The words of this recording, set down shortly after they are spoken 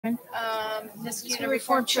Niskayuna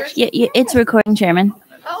Reformed Church. Yeah, it's recording, Chairman.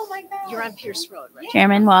 Oh my God! You're on Pierce Road, right?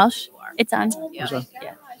 Chairman Walsh, it's on. Yeah.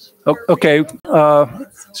 Oh, okay.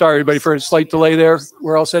 Sorry, everybody, for a slight delay there.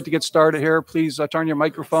 We're all set to get started here. Please turn your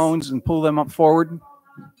microphones and pull them up forward.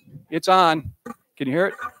 It's on. Can you hear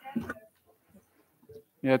it?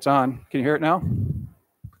 Yeah, it's on. Can you hear it now?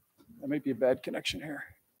 That might be a bad connection here.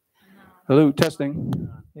 Hello, testing.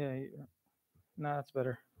 Yeah, no, that's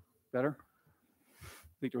better. Better?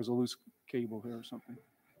 I think there was a loose cable here or something.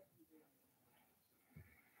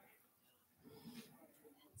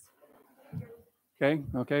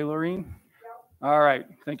 Okay, Laureen? All right,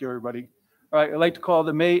 thank you, everybody. All right, I'd like to call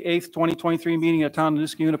the May 8th, 2023 meeting of Town of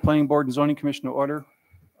Niskayuna Planning Board and Zoning Commission to order.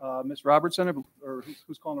 Ms. Robertson, or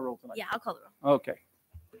who's calling the roll tonight? Yeah, I'll call the roll. Okay.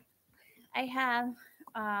 I have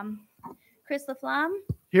Chris Laflamme,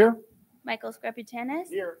 Here? Michael Screputanis,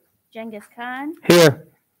 Here. Genghis Khan, Here.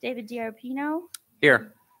 David Diarpino,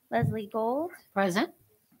 Here. Leslie Gold, Present.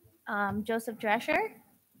 Joseph Drescher,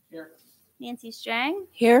 Here. Nancy Strang,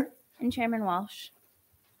 Here. and Chairman Walsh.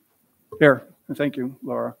 Here. Thank you,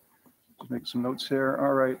 Laura. Just make some notes here.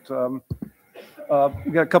 All right.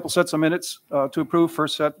 We got a couple sets of minutes to approve.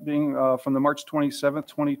 First set being from the March 27th,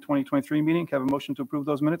 2023 meeting. Have a motion to approve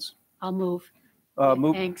those minutes? I'll move.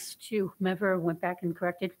 Move. Thanks to whomever went back and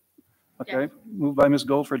corrected. Okay. Moved by Ms.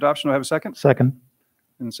 Gold for adoption. Do I have a second? Second.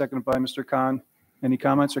 And seconded by Mr. Khan. Any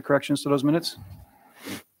comments or corrections to those minutes?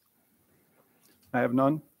 I have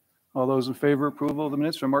none. All those in favor of approval of the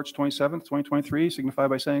minutes from March 27th, 2023, signify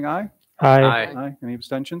by saying aye. Aye. Aye. Any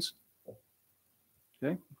abstentions?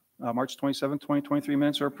 Okay. March 27th, 2023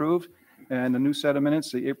 minutes are approved. And the new set of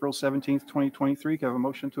minutes, the April 17th, 2023, can I have a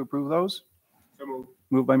motion to approve those? So moved.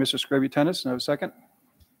 Moved by Mr. Screputanis. And I have a second?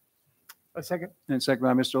 A second. And second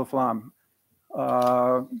by Mr.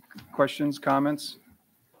 Laflamme. Questions, comments?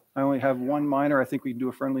 I only have one minor. I think we can do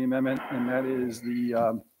a friendly amendment, and that is the,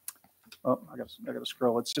 I got to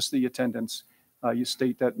scroll. It's just the attendance. You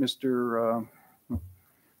state that Mr.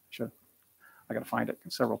 I got to find it.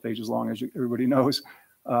 It's several pages long, as everybody knows.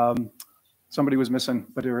 Somebody was missing,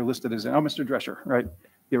 but they were listed as, Mr. Drescher, right?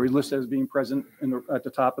 They were listed as being present at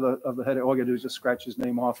the top of the head. All you got to do is just scratch his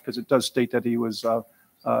name off because it does state that he was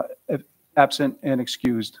absent and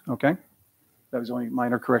excused. Okay, that was the only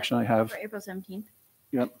minor correction I have. For April 17th.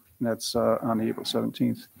 Yep, and that's on the April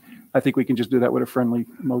 17th. I think we can just do that with a friendly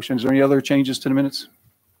motion. Is there any other changes to the minutes?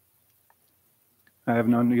 I have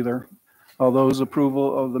none either. All those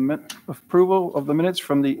approval of the minutes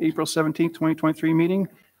from the April 17th, 2023 meeting,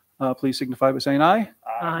 please signify by saying aye.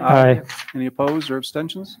 Aye. Any opposed or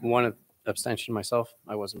abstentions? One abstention myself.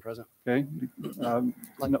 I wasn't present. Okay.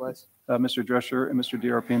 Likewise. Mr. Drescher and Mr.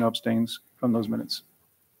 Diarpino abstains from those minutes.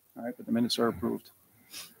 All right, but the minutes are approved.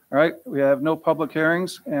 All right, we have no public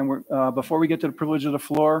hearings, and before we get to the privilege of the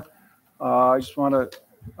floor, I just want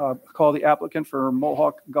to call the applicant for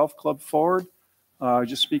Mohawk Golf Club forward.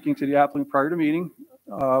 Just speaking to the applicant prior to meeting,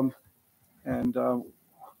 and I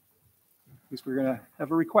guess we're going to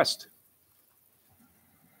have a request.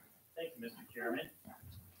 Thank you, Mr. Chairman. Is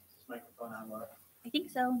this microphone on, Laura? I think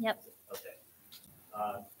so, yep. Okay.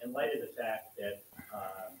 In light of the fact that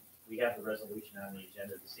we have the resolution on the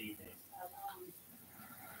agenda this evening,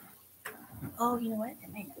 Oh, you know what?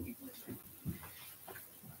 It might not be.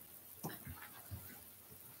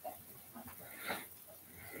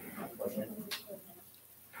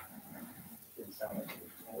 didn't sound like it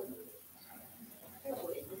was-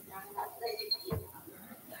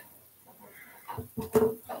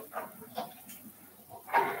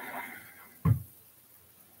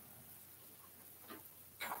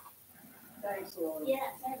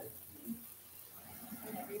 Yes.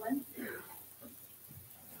 Everyone.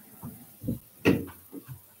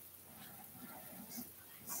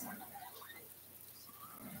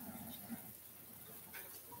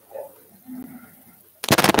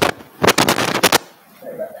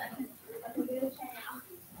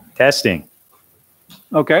 Testing.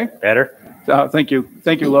 Okay. Better? Thank you.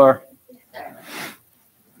 Thank you, Laura.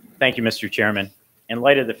 Thank you, Mr. Chairman. In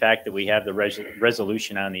light of the fact that we have the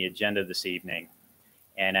resolution on the agenda this evening,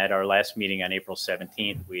 and at our last meeting on April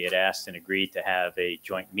 17th, we had asked and agreed to have a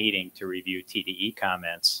joint meeting to review TDE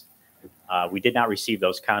comments. We did not receive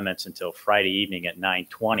those comments until Friday evening at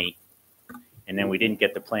 9:20, and then we didn't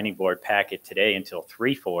get the planning board packet today until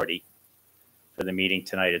 3:40 for the meeting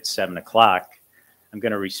tonight at 7 o'clock. I'm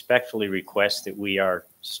going to respectfully request that we are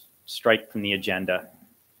strike from the agenda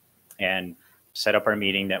and set up our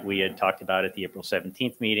meeting that we had talked about at the April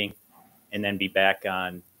 17th meeting, and then be back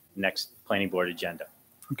on next planning board agenda.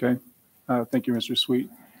 Okay. Thank you, Mr. Sweet.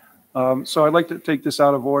 So I'd like to take this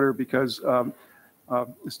out of order because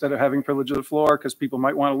instead of having privilege of the floor, because people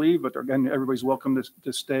might want to leave, but again, everybody's welcome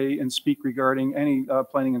to stay and speak regarding any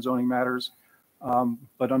planning and zoning matters.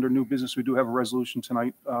 But under new business, we do have a resolution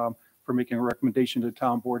tonight for making a recommendation to the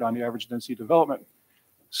town board on the average density development.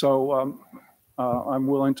 So I'm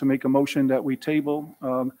willing to make a motion that we table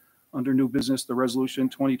under new business, the resolution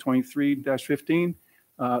 2023-15,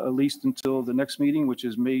 at least until the next meeting, which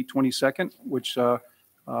is May 22nd, which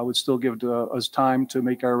would still give us time to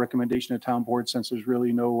make our recommendation to town board, since there's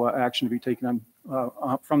really no action to be taken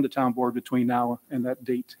on from the town board between now and that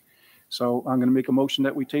date. So I'm going to make a motion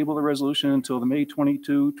that we table the resolution until the May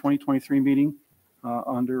 22, 2023 meeting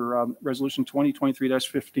under resolution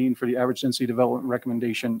 2023-15 for the average density development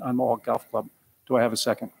recommendation on Mohawk Golf Club. Do I have a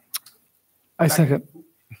second? I second.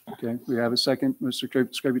 Okay, we have a second, Mr.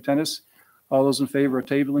 Scributennis. All those in favor of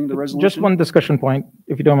tabling the resolution? Just one discussion point,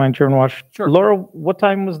 if you don't mind, Chair and Wash. Sure. Laura, what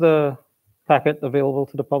time was the packet available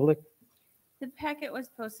to the public? The packet was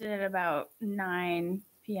posted at about 9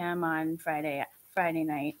 p.m. on Friday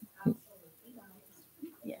night.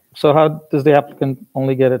 So how does the applicant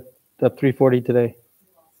only get it at 3:40 today?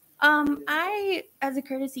 I, as a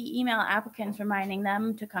courtesy, email applicants reminding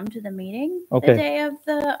them to come to the meeting Okay. the day of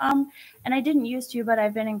the, and I didn't used to, but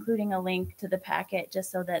I've been including a link to the packet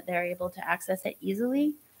just so that they're able to access it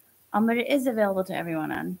easily. But it is available to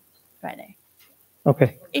everyone on Friday.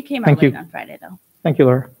 Okay, It came Thank out late you. on Friday, though. thank you,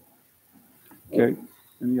 Laura. Okay,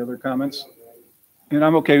 any other comments? And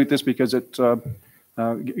I'm okay with this because it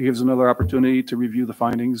gives another opportunity to review the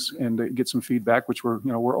findings and get some feedback, which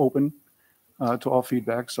we're open to all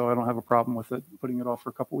feedback, so I don't have a problem with it, putting it off for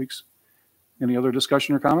a couple weeks. Any other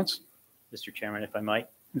discussion or comments? Mr. Chairman, if I might,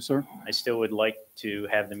 Yes, sir. I still would like to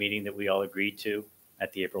have the meeting that we all agreed to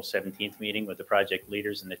at the April 17th meeting with the project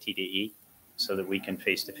leaders and the TDE so that we can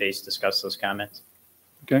face-to-face discuss those comments.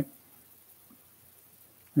 Okay.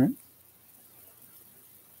 All right.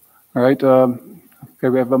 All right. Okay,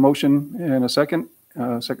 we have a motion and a second.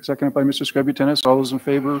 Seconded by Mr. Scributennis. All those in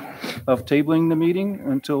favor of tabling the meeting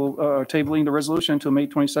until tabling the resolution until May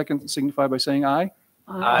 22nd, signify by saying aye.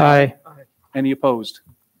 Aye. Any opposed?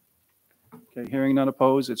 Okay, hearing none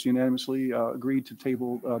opposed, it's unanimously agreed to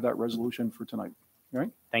table that resolution for tonight.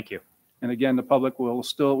 Thank you. And again, the public will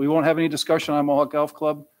still, we won't have any discussion on Mohawk Golf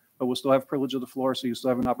Club, but we'll still have privilege of the floor, so you still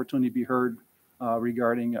have an opportunity to be heard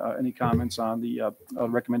regarding any comments on the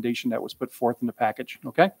recommendation that was put forth in the package.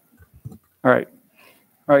 Okay? All right.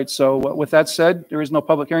 All right, so with that said, there is no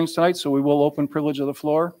public hearings tonight, so we will open privilege of the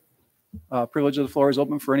floor. Privilege of the floor is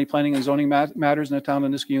open for any planning and zoning matters in the town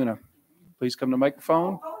of Niskayuna. Please come to the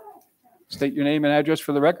microphone, state your name and address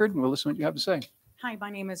for the record, and we'll listen to what you have to say. Hi,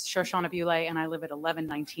 my name is Shoshana Bule, and I live at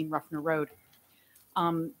 1119 Ruffner Road.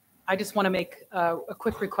 I just want to make a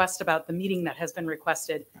quick request about the meeting that has been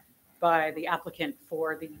requested by the applicant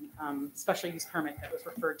for the special use permit that was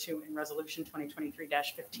referred to in resolution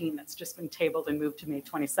 2023-15 that's just been tabled and moved to May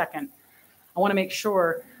 22nd. I want to make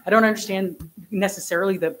sure, I don't understand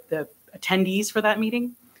necessarily the attendees for that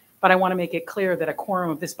meeting, but I want to make it clear that a quorum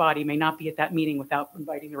of this body may not be at that meeting without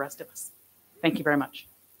inviting the rest of us. Thank you very much.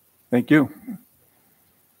 Thank you.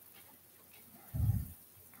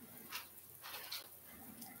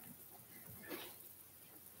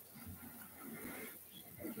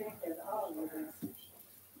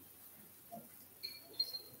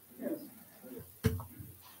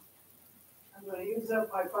 I'm going to use up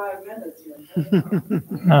my 5 minutes here.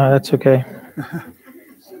 No, that's okay.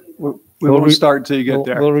 We won't start until you get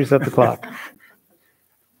there. We'll reset the clock.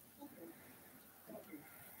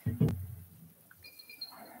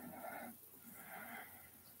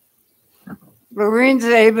 Lorene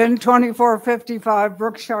Zabin, 2455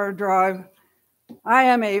 Brookshire Drive. I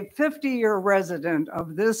am a 50-year resident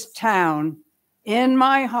of this town in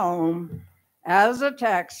my home as a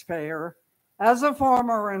taxpayer, as a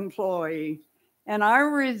former employee, and I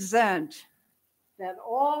resent that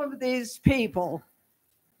all of these people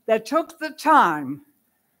that took the time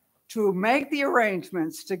to make the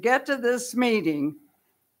arrangements to get to this meeting,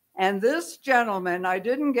 and this gentleman, I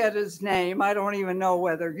didn't get his name, I don't even know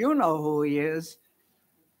whether you know who he is,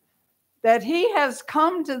 that he has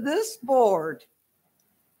come to this board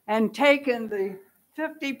and taken the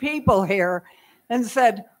 50 people here and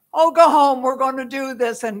said, oh, go home, we're going to do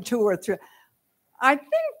this in 2 or 3. I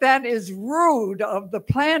think that is rude of the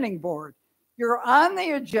planning board. You're on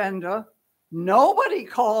the agenda. Nobody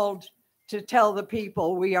called to tell the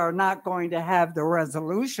people we are not going to have the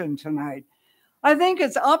resolution tonight. I think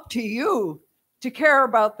it's up to you to care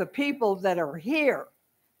about the people that are here,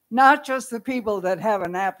 not just the people that have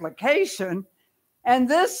an application. And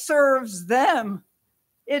this serves them.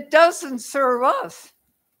 It doesn't serve us.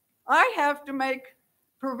 I have to make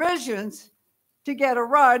provisions to get a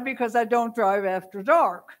ride because I don't drive after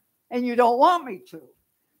dark and you don't want me to.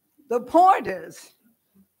 The point is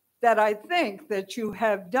that I think that you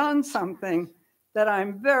have done something that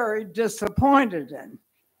I'm very disappointed in.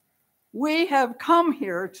 We have come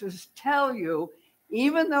here to tell you,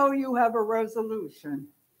 even though you have a resolution,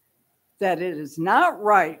 that it is not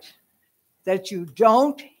right that you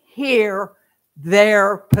don't hear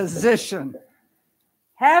their position.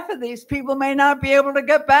 Half of these people may not be able to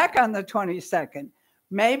get back on the 22nd.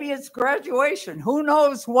 Maybe it's graduation. Who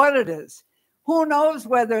knows what it is? Who knows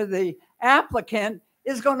whether the applicant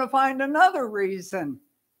is going to find another reason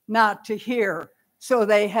not to hear so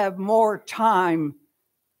they have more time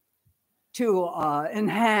to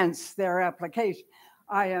enhance their application.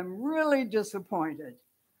 I am really disappointed.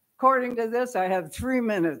 According to this, I have 3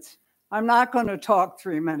 minutes. I'm not going to talk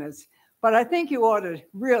 3 minutes, but I think you ought to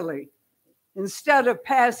really, instead of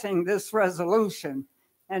passing this resolution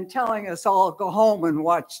and telling us all go home and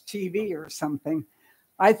watch TV or something,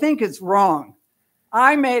 I think it's wrong.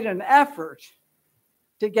 I made an effort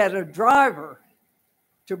to get a driver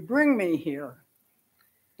to bring me here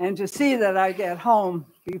and to see that I get home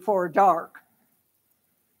before dark.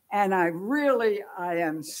 And I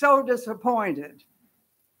am so disappointed.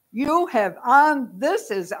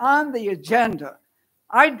 This is on the agenda.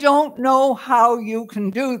 I don't know how you can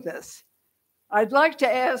do this. I'd like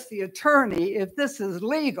to ask the attorney if this is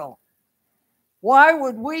legal. Why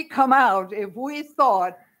would we come out if we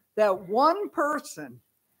thought that one person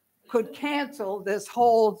could cancel this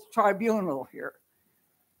whole tribunal here?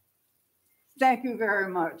 Thank you very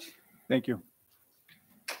much. Thank you.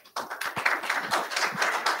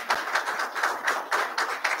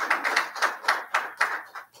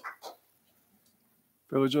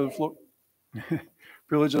 Privilege of the floor.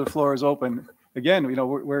 Privilege of the floor is open. Again,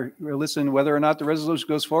 we're listening whether or not the resolution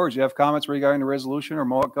goes forward. You have comments regarding the resolution or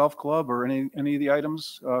Mohawk Golf Club or any of the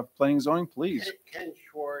items, planning and zoning, please. Ken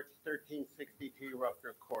Schwartz, 1362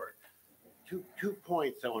 Ruffner Court. Two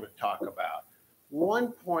points I want to talk about.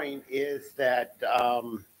 One point is that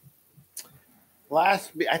I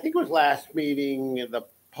think it was last meeting, the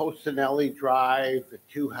Pocinelli Drive, the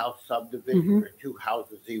 2-house subdivision, or 2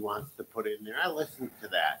 houses he wants to put in there. I listened to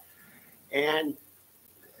that, and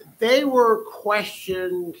they were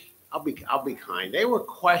questioned. I'll be kind. They were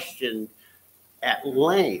questioned at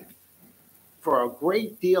length for a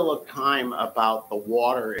great deal of time about the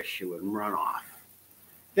water issue and runoff.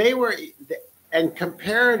 And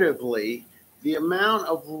comparatively, the amount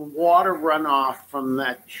of water runoff from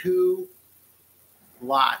that 2-lot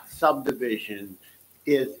subdivision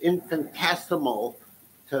is infinitesimal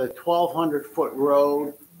to the 1,200-foot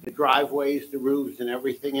road, the driveways, the roofs, and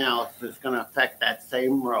everything else that's going to affect that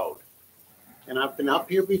same road. And I've been up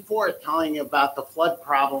here before telling you about the flood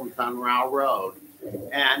problems on Rao Road,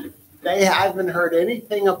 and they haven't heard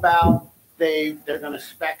anything about they're going to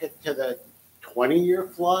spec it to the 20-year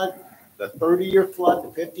flood, the 30-year flood, the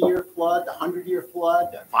 50-year flood, the 100-year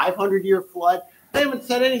flood, the 500-year flood. They haven't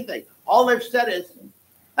said anything. All they've said is,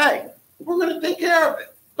 hey, we're going to take care of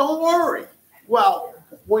it. Don't worry. Well,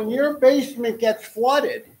 when your basement gets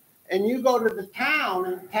flooded and you go to the town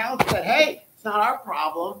and the town said, hey, it's not our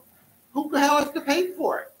problem, who the hell has to pay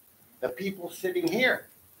for it? The people sitting here.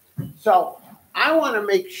 So I want to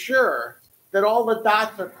make sure that all the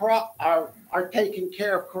dots are taken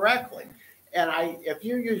care of correctly. And if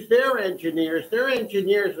you use their engineers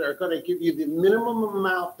are going to give you the minimum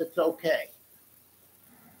amount that's okay.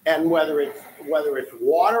 And whether it's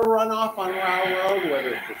water runoff on Rao Road, whether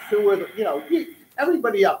it's the sewer,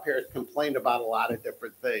 everybody up here has complained about a lot of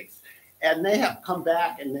different things. And they have come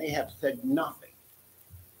back and they have said nothing.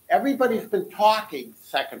 Everybody's been talking,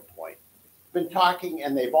 second point,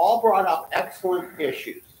 and they've all brought up excellent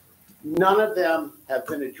issues. None of them have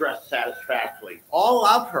been addressed satisfactorily. All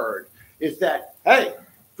I've heard is that, hey,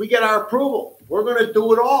 if we get our approval, we're going to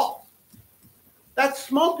do it all. That's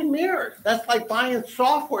smoke and mirrors. That's like buying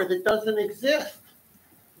software that doesn't exist.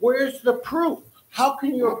 Where's the proof? How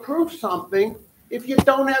can you approve something if you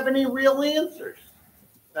don't have any real answers?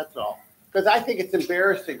 That's all. Because I think it's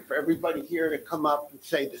embarrassing for everybody here to come up and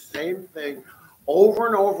say the same thing over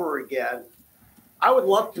and over again. I would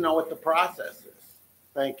love to know what the process is.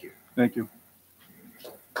 Thank you. Thank you.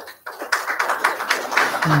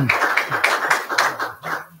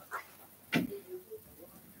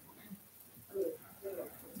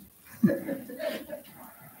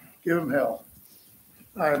 Give him hell.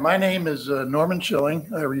 All right, my name is Norman Schilling.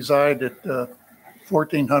 I reside at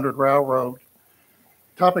 1400 Rao Road.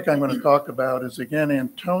 Topic I'm going to talk about is again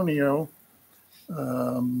Antonio.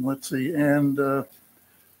 Let's see, and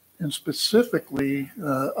and specifically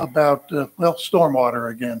about, well,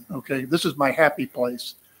 stormwater again. Okay, this is my happy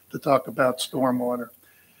place to talk about stormwater.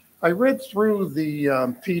 I read through the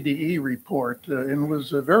TDE report and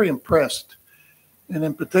was very impressed. And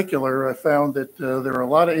in particular, I found that there are a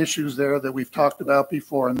lot of issues there that we've talked about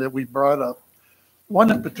before and that we brought up.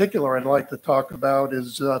 One in particular I'd like to talk about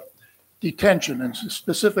is detention, and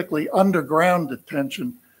specifically underground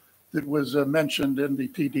detention that was mentioned in the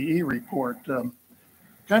TDE report.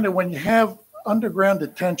 Kind of when you have underground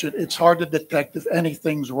detention, it's hard to detect if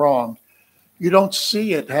anything's wrong. You don't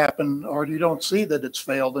see it happen, or you don't see that it's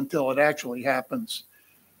failed until it actually happens.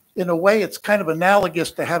 In a way, it's kind of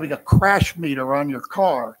analogous to having a crash meter on your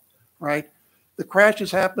car, right? The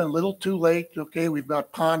crashes happen a little too late. Okay, we've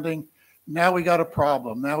got ponding. Now we got a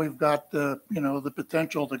problem. Now we've got the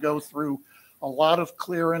potential to go through a lot of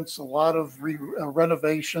clearance, a lot of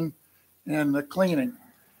renovation and cleaning.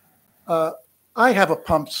 I have a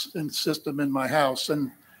pump system in my house,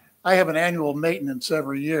 and I have an annual maintenance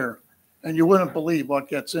every year. And you wouldn't believe what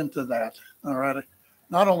gets into that. All right.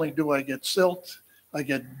 Not only do I get silt, I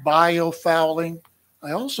get biofouling.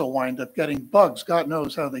 I also wind up getting bugs. God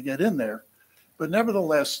knows how they get in there. But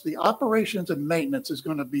nevertheless, the operations and maintenance is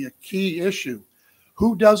going to be a key issue.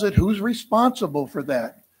 Who does it? Who's responsible for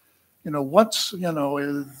that? Once you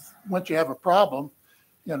have a problem,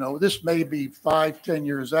 this may be 5-10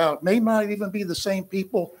 years out, may not even be the same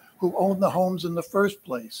people who own the homes in the first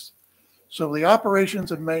place. So the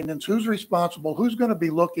operations and maintenance, who's responsible, who's going to be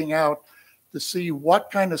looking out to see what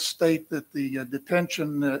kind of state that the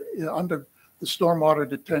detention under the stormwater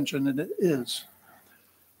detention is.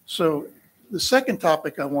 So the second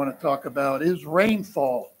topic I want to talk about is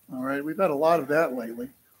rainfall. All right, we've had a lot of that lately.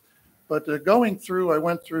 But I went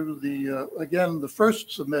through the first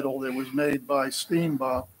submittal that was made by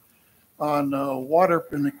Steenbaugh on water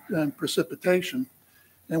and precipitation.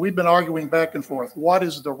 And we've been arguing back and forth. What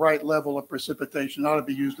is the right level of precipitation ought to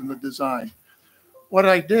be used in the design? What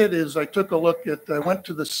I did is I took a look I went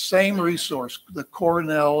to the same resource, the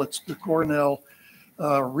Cornell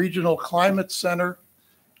Regional Climate Center.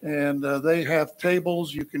 And they have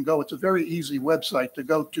tables. You can go, it's a very easy website to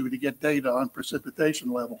go to get data on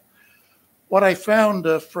precipitation level. What I found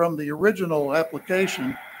from the original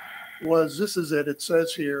application was, this is it. It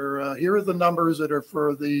says here, here are the numbers that are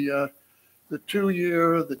for the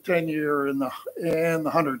 2-year, the 10-year, and the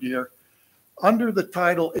 100-year. Under the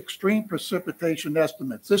title "Extreme Precipitation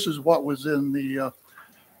Estimates," this is what was in the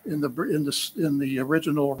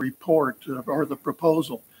original report or the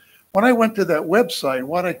proposal. When I went to that website,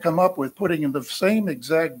 what I come up with, putting in the same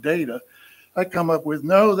exact data, I come up with,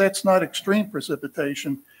 no, that's not extreme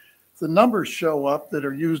precipitation. The numbers show up that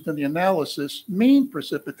are used in the analysis, mean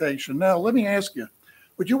precipitation. Now, let me ask you,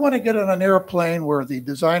 would you want to get on an airplane where the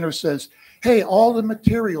designer says, hey, all the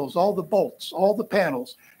materials, all the bolts, all the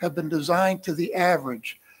panels have been designed to the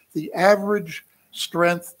average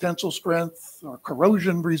strength, tensile strength, or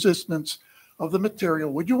corrosion resistance of the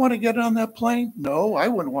material? Would you want to get on that plane? No, I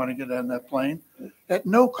wouldn't want to get on that plane at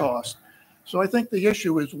no cost. So I think the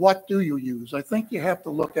issue is, what do you use? I think you have to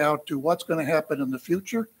look out to what's going to happen in the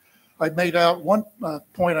future. I made out one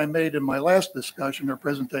point I made in my last discussion or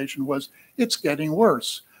presentation was it's getting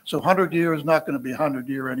worse. So 100-year is not going to be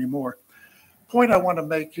 100-year anymore. Point I want to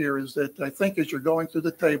make here is that I think as you're going through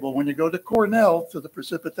the table, when you go to Cornell, to the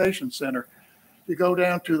precipitation center, you go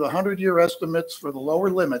down to the 100-year estimates for the lower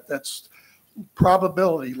limit. That's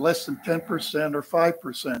probability less than 10% or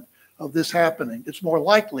 5% of this happening. It's more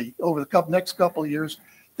likely over the next couple of years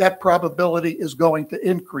that probability is going to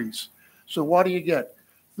increase. So what do you get?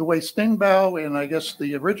 The way Steenbaugh, and I guess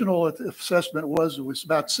the original assessment was, it was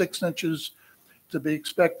about 6 inches to be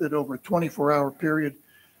expected over a 24-hour period.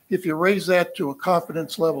 If you raise that to a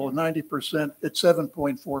confidence level of 90%, it's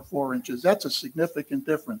 7.44 inches. That's a significant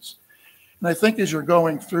difference. And I think as you're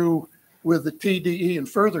going through with the TDE and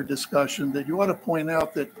further discussion, that you ought to point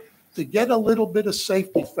out that to get a little bit of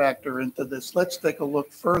safety factor into this, let's take a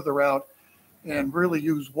look further out and really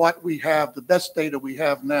use what we have, the best data we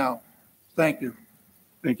have now. Thank you.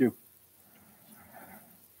 Thank you.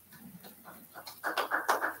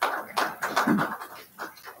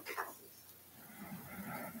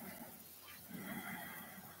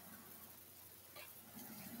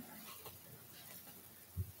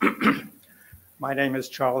 My name is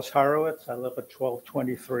Charles Horowitz. I live at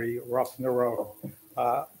 1223 Ruffner Road.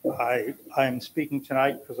 I am speaking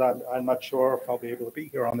tonight because I'm not sure if I'll be able to be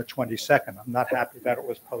here on the 22nd. I'm not happy that it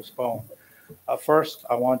was postponed. First,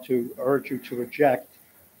 I want to urge you to reject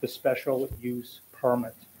the special use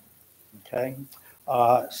permit. Okay.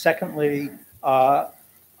 Secondly, I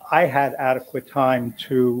had adequate time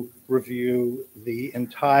to review the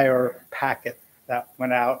entire packet that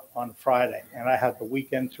went out on Friday. And I had the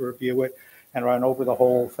weekend to review it and run over the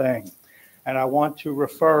whole thing. And I want to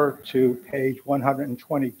refer to page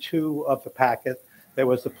 122 of the packet. There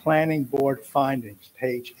was the planning board findings,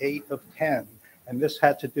 page 8 of 10, and this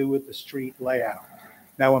had to do with the street layout.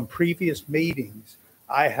 Now, in previous meetings,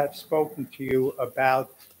 I have spoken to you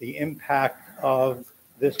about the impact of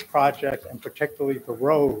this project, and particularly the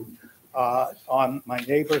road, on my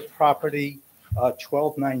neighbor's property,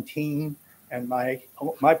 1219, and my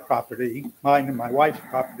property, mine and my wife's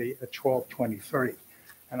property at 1223.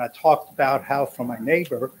 And I talked about how for my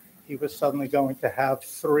neighbor, he was suddenly going to have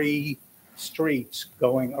 3 streets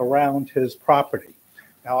going around his property.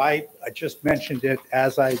 Now, I just mentioned it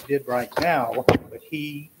as I did right now, but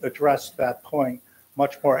he addressed that point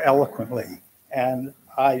much more eloquently, and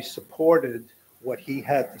I supported what he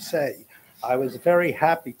had to say. I was very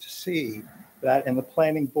happy to see that in the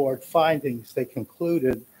planning board findings, they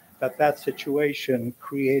concluded that that situation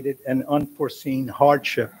created an unforeseen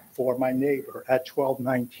hardship for my neighbor at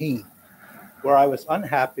 1219. Where I was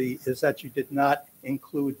unhappy is that you did not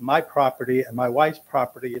include my property and my wife's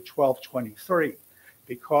property at 1223,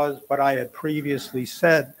 because what I had previously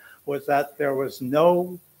said was that there was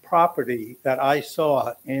no property that I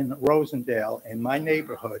saw in Rosendale, in my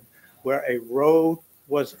neighborhood, where a road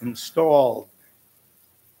was installed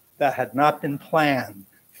that had not been planned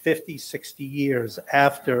 50, 60 years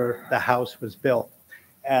after the house was built.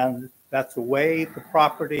 And that's the way the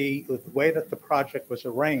property, the way that the project was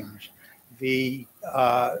arranged. The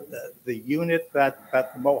unit that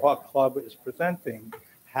the Mohawk Club is presenting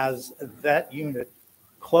has that unit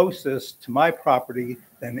closest to my property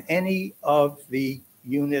than any of the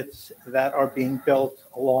units that are being built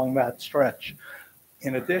along that stretch.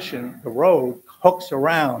 In addition, the road hooks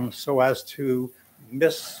around so as to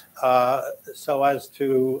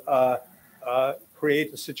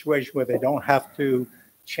create a situation where they don't have to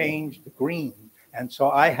change the green. And so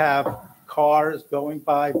I have cars going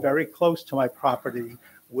by very close to my property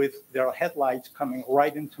with their headlights coming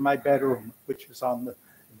right into my bedroom, which is on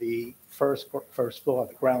the first floor,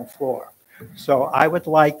 the ground floor. So I would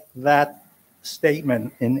like that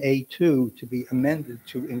statement in A2 to be amended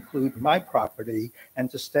to include my property and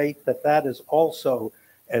to state that that is also,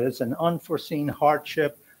 it is an unforeseen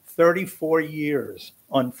hardship, 34 years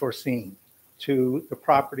unforeseen to the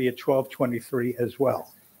property at 1223 as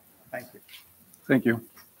well. Thank you. Thank you.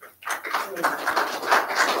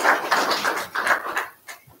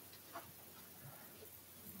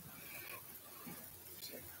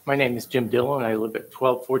 My name is Jim Dillon. I live at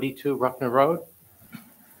 1242 Ruffner Road.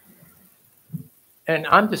 And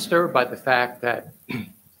I'm disturbed by the fact that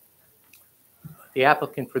the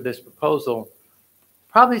applicant for this proposal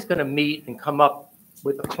probably is going to meet and come up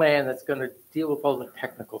with a plan that's going to deal with all the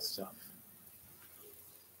technical stuff.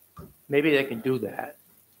 Maybe they can do that.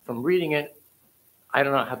 From reading it, I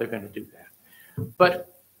don't know how they're going to do that.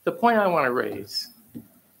 But the point I want to raise,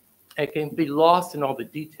 it can be lost in all the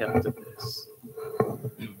details of this.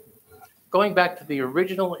 Going back to the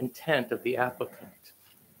original intent of the applicant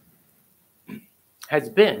has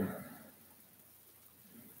been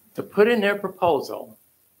to put in their proposal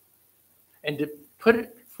and to put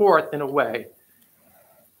it forth in a way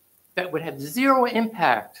that would have zero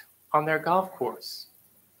impact on their golf course.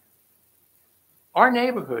 Our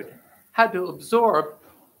neighborhood had to absorb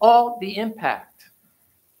all the impact.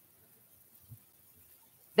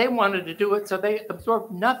 They wanted to do it, so they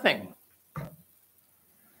absorbed nothing.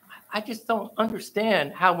 I just don't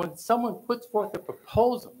understand how when someone puts forth a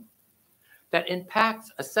proposal that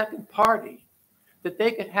impacts a second party, that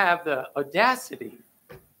they could have the audacity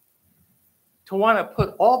to want to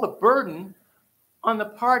put all the burden on the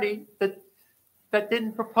party that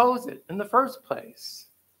didn't propose it in the first place.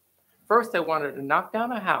 First, they wanted to knock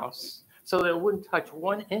down a house so that it wouldn't touch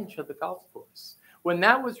 1 inch of the golf course. When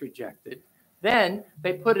that was rejected, then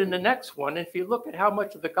they put in the next one. And if you look at how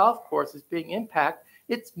much of the golf course is being impacted,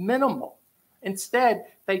 it's minimal. Instead,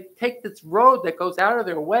 they take this road that goes out of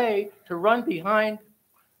their way to run behind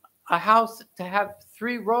a house to have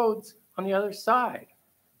 3 roads on the other side.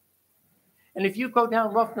 And if you go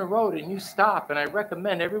down Ruffner Road and you stop, and I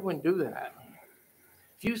recommend everyone do that,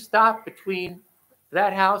 if you stop between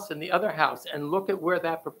that house and the other house and look at where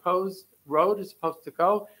that proposed road is supposed to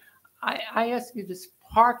go, I ask you to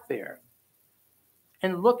park there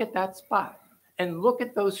and look at that spot and look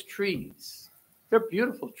at those trees. They're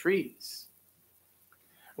beautiful trees.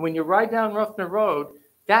 When you ride down Ruffner Road,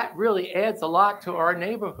 that really adds a lot to our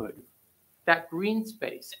neighborhood, that green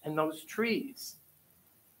space and those trees.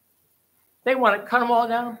 They want to cut them all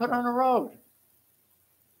down and put on a road.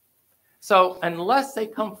 So unless they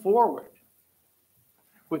come forward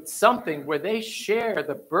with something where they share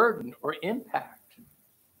the burden or impact,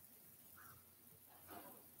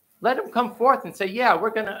 let them come forth and say, yeah,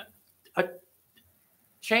 we're going to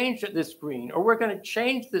change this green, or we're going to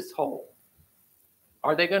change this hole.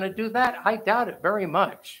 Are they going to do that? I doubt it very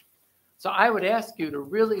much. So I would ask you to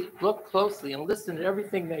really look closely and listen to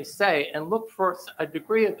everything they say and look for a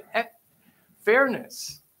degree of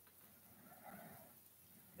fairness.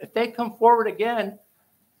 If they come forward again,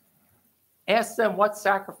 ask them what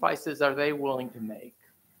sacrifices are they willing to make,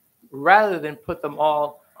 rather than put them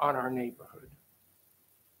all on our neighborhood.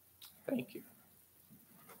 Thank you.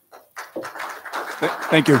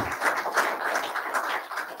 Thank you.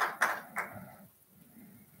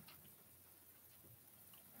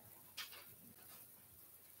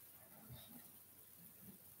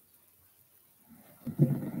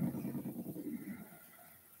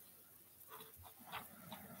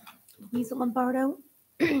 Lisa Lombardo,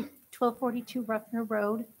 1242 Ruffner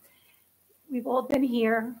Road. We've all been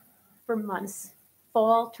here for months.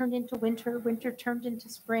 Fall turned into winter, winter turned into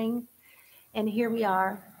spring, and here we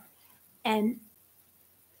are. And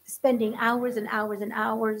spending hours and hours and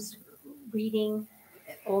hours reading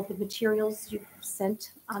all the materials you've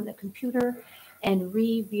sent on the computer and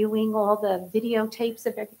reviewing all the videotapes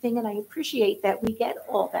of everything. And I appreciate that we get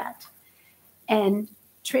all that and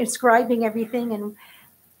transcribing everything.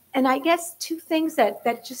 And I guess two things that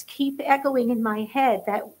just keep echoing in my head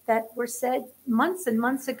that were said months and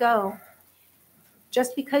months ago.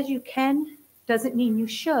 Just because you can doesn't mean you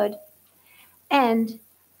should. And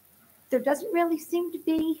there doesn't really seem to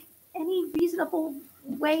be any reasonable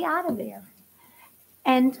way out of there.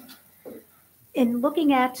 And in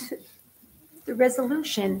looking at the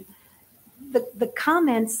resolution, the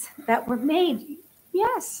comments that were made,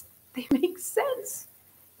 yes, they make sense.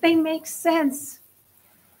 They make sense.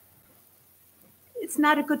 It's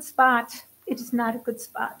not a good spot. It is not a good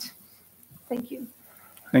spot. Thank you.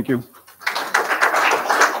 Thank you.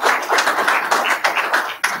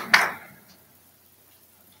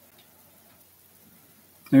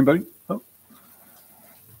 Anybody? Oh.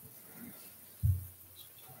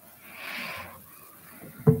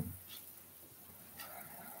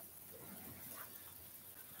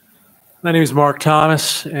 My name is Mark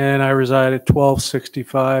Thomas, and I reside at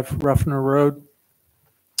 1265 Ruffner Road.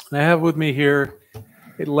 And I have with me here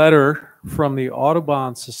a letter from the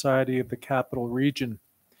Audubon Society of the Capital Region,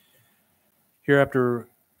 hereafter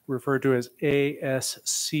referred to as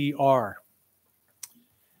ASCR.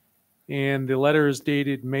 And the letter is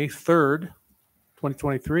dated May 3rd,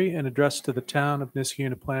 2023, and addressed to the Town of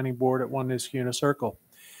Niskayuna Planning Board at 1 Niskayuna Circle.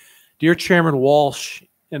 Dear Chairman Walsh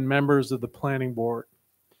and members of the Planning Board,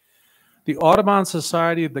 the Audubon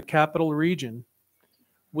Society of the Capital Region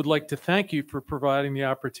would like to thank you for providing the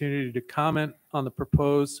opportunity to comment on the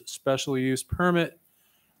proposed special use permit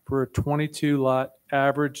for a 22-lot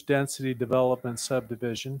average density development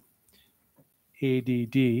subdivision,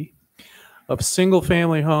 ADD, of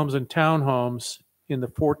single-family homes and townhomes in the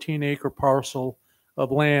 14-acre parcel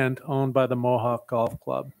of land owned by the Mohawk Golf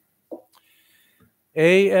Club.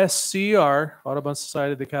 ASCR, Audubon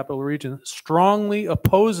Society of the Capital Region, strongly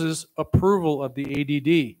opposes approval of the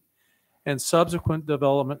ADD and subsequent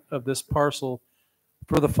development of this parcel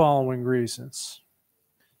for the following reasons.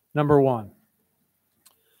 Number one,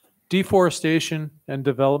 deforestation and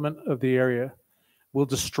development of the area will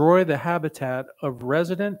destroy the habitat of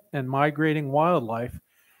resident and migrating wildlife,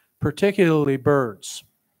 particularly birds.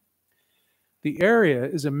 The area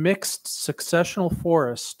is a mixed successional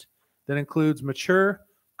forest that includes mature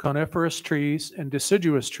coniferous trees and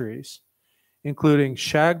deciduous trees, including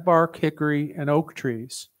shagbark, hickory, and oak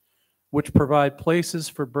trees, which provide places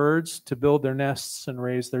for birds to build their nests and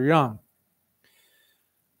raise their young.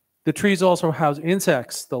 The trees also house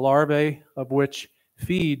insects, the larvae of which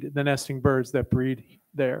feed the nesting birds that breed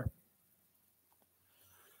there.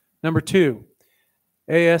 Number two,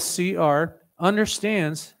 ASCR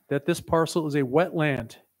understands that this parcel is a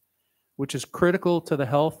wetland, which is critical to the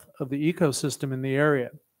health of the ecosystem in the area,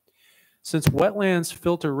 since wetlands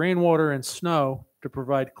filter rainwater and snow to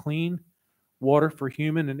provide clean water for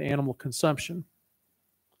human and animal consumption.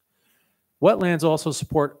 Wetlands also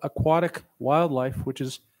support aquatic wildlife, which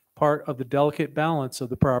is part of the delicate balance of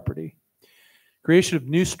the property. Creation of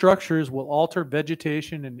new structures will alter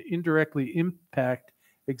vegetation and indirectly impact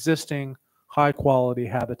existing high-quality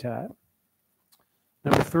habitat.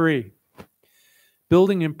 Number three,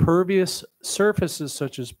 building impervious surfaces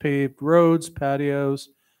such as paved roads, patios,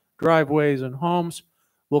 driveways, and homes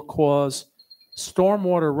will cause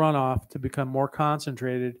stormwater runoff to become more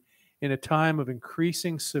concentrated in a time of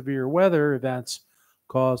increasing severe weather events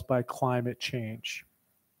caused by climate change.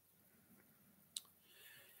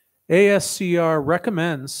 ASCR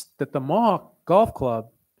recommends that the Mohawk Golf Club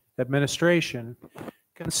administration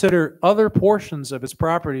consider other portions of its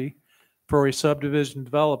property for a subdivision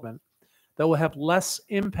development that will have less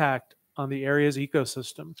impact on the area's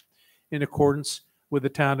ecosystem in accordance with the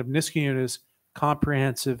town of Niskayuna's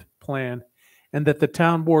comprehensive plan, and that the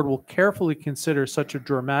town board will carefully consider such a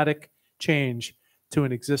dramatic change to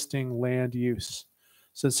an existing land use.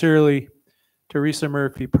 Sincerely, Teresa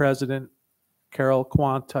Murphy, President, Carol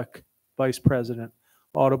Quantuck, Vice President,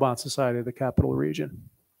 Audubon Society of the Capital Region.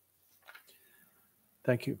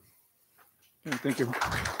 Thank you. Okay, thank you.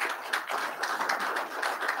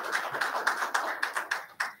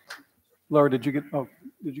 Laura, did you get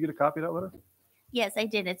a copy of that letter? Yes, I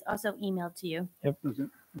did. It's also emailed to you. Yep.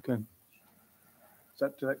 Okay. Is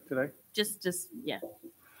that today? Just, yeah.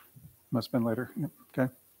 Must have been later. Yep.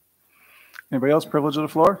 Okay. Anybody else? Privilege of the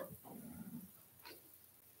floor?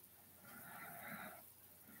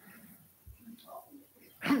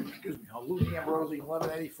 Excuse me, Louis Ambrosi,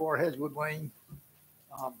 1184 Hedgewood Lane.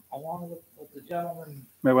 Along with the gentleman.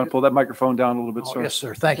 May want to pull that microphone down a little bit, Oh, sir. yes,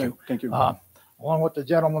 sir. Thank you. Thank you. Along with the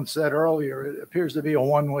gentleman said earlier, it appears to be a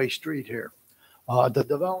one-way street here. The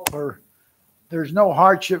developer, there's no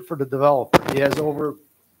hardship for the developer. He has over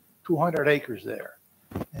 200 acres there.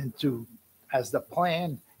 And as the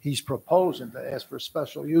plan he's proposing to ask for a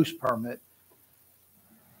special use permit,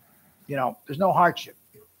 there's no hardship.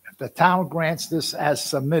 If the town grants this as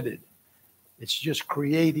submitted, it's just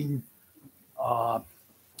creating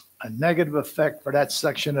a negative effect for that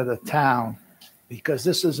section of the town, because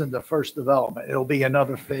this isn't the first development. It'll be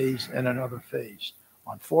another phase and another phase.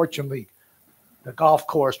 Unfortunately, the golf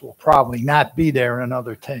course will probably not be there in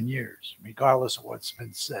another 10 years, regardless of what's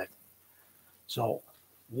been said. So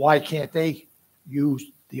why can't they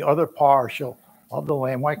use the other partial of the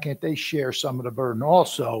land? Why can't they share some of the burden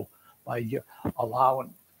also by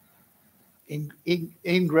allowing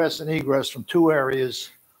ingress and egress from two areas,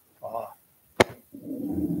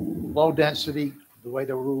 low density, the way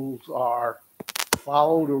the rules are,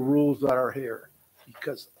 follow the rules that are here?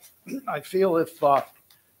 Because I feel if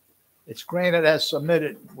it's granted as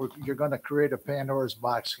submitted, you're going to create a Pandora's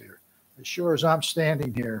box here. As sure as I'm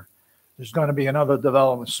standing here, there's going to be another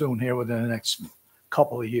development soon here within the next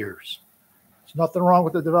couple of years. There's nothing wrong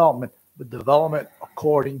with the development, but development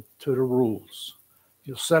according to the rules.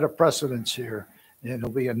 You'll set a precedence here, and it'll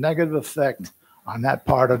be a negative effect on that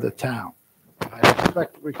part of the town. I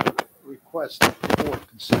request that the board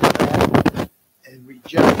consider that and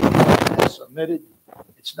reject it as submitted.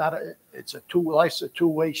 It's a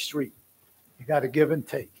two-way street. You got to give and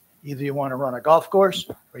take. Either you want to run a golf course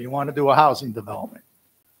or you want to do a housing development.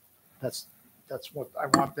 That's what I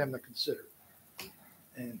want them to consider.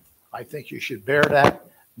 And I think you should bear that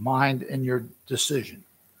in mind in your decision.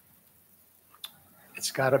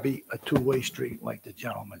 It's got to be a two-way street, like the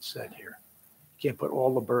gentleman said here. You can't put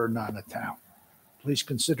all the burden on the town. Please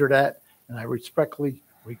consider that, and I respectfully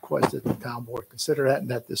request that the town board consider that in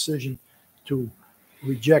that decision to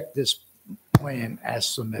reject this plan as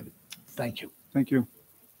submitted. Thank you. Thank you.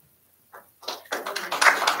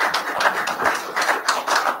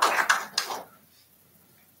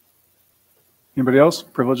 Anybody else?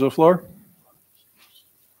 Privilege of the floor?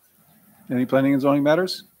 Any planning and zoning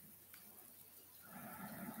matters?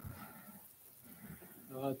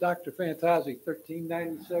 Dr. Fantazzi,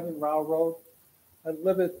 1397 Rowell Road. I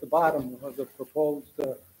live at the bottom of the proposed,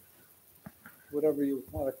 whatever you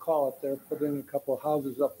want to call it there, put in a couple of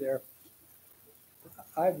houses up there.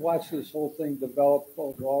 I've watched this whole thing develop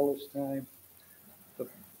over all this time.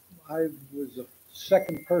 I was the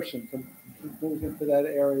second person to move into that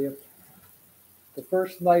area. The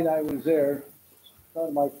first night I was there, none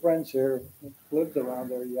of my friends here lived around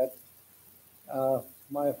there yet.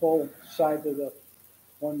 My whole side of the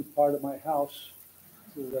one part of my house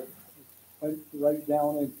went right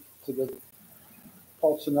down into the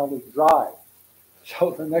Pulcinella Drive.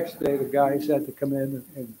 So the next day, the guys had to come in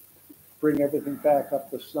and bring everything back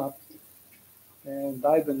up to snuff. And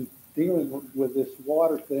I've been dealing with this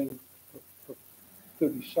water thing for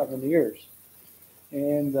 37 years.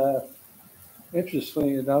 And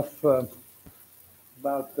interestingly enough, I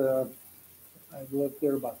lived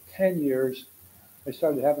there about 10 years. I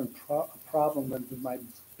started having a problem in my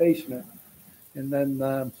basement. And then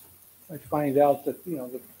I find out that,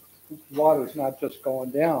 the water is not just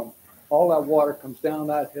going down. All that water comes down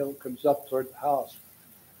that hill, comes up toward the house.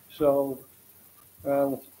 So,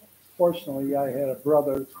 fortunately, I had a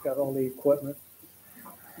brother that's got all the equipment.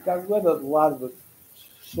 He got rid of a lot of the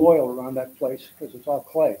soil around that place because it's all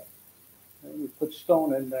clay. And we put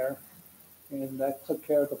stone in there, and that took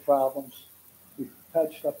care of the problems. We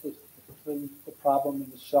patched up the problem in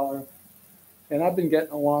the cellar, and I've been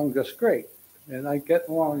getting along just great. And I get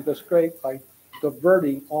along just great by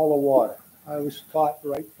diverting all the water. I was taught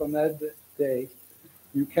right from that day,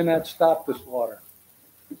 you cannot stop this water,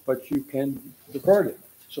 but you can divert it.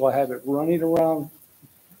 So I have it running around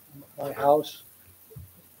my house,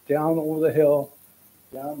 down over the hill,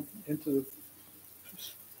 down into the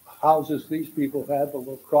houses these people had, but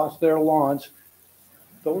across their lawns.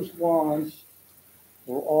 Those lawns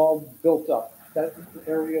were all built up. That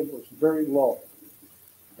area was very low.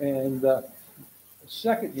 And the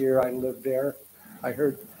second year I lived there, I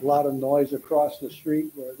heard a lot of noise across the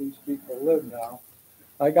street where these people live now.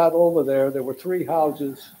 I got over there were 3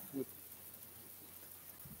 houses with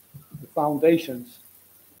the foundations,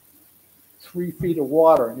 3 feet of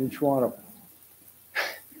water in each one of them.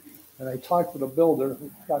 And I talked to the builder,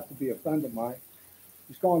 who got to be a friend of mine.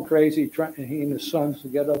 He's going crazy, trying, he and his sons, to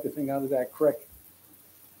get everything out of that creek.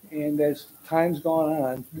 And as time's gone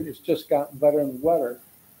on, it's just gotten better and wetter.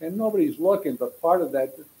 And nobody's looking, but part of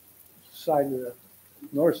that side of the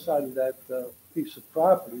north side of that piece of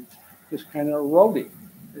property is kind of eroding.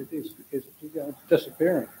 It's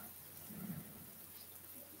disappearing.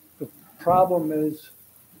 The problem is,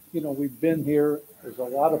 we've been here. There's a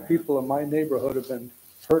lot of people in my neighborhood have been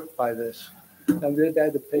hurt by this. And they've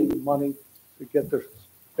had to pay money to get their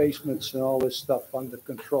basements and all this stuff under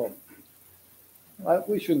control.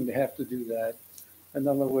 We shouldn't have to do that. In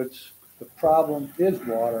other words, the problem is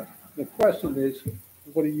water. The question is,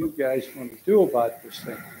 what do you guys want to do about this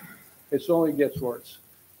thing? It only gets worse.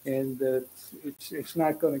 And it's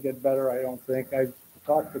not going to get better, I don't think. I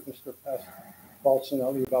talked to Mr.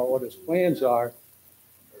 Balsanelli about what his plans are.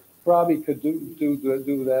 Probably could do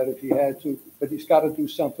that if he had to, but he's got to do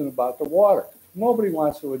something about the water. Nobody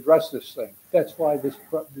wants to address this thing. That's why this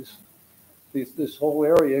whole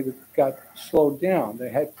area got slowed down. They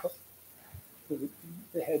had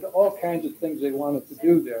all kinds of things they wanted to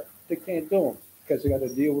do there. They can't do them because they got to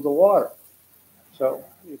deal with the water. So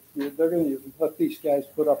if they're going to let these guys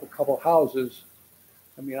put up a couple houses,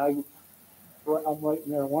 I mean, I'm right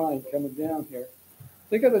in their line coming down here.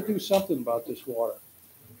 They got to do something about this water,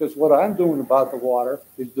 because what I'm doing about the water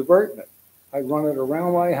is diverting it. I run it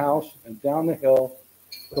around my house and down the hill,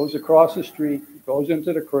 goes across the street, goes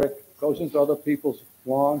into the creek, goes into other people's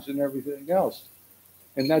lawns and everything else.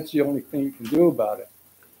 And that's the only thing you can do about it.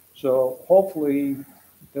 So hopefully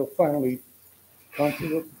they'll finally come to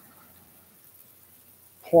the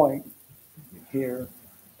point here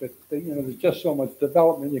that there's just so much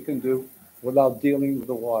development you can do without dealing with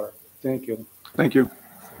the water. Thank you. Thank you.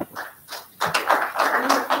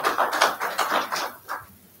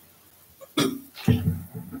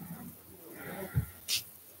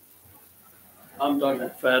 I'm Doug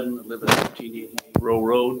McFadden. I live at 1580 Row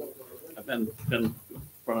Road. I've been in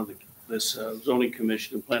front of this zoning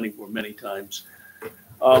commission and planning board many times.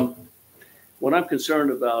 What I'm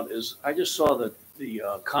concerned about is I just saw the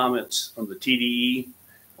comments from the TDE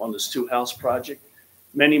on this 2-house project.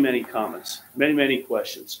 Many comments, many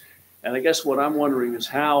questions. And I guess what I'm wondering is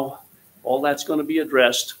how all that's going to be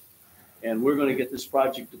addressed, and we're going to get this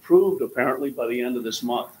project approved apparently by the end of this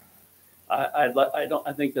month.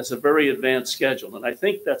 I think that's a very advanced schedule, and I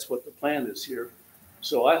think that's what the plan is here.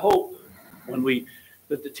 So I hope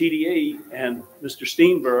that the TDA and Mr.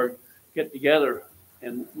 Steenberg get together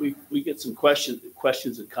and we get some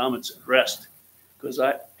questions and comments addressed, because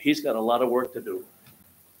he's got a lot of work to do.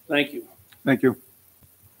 Thank you. Thank you.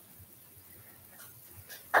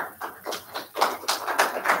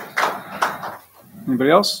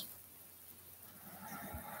 Anybody else?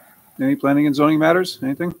 Any planning and zoning matters?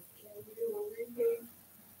 Anything?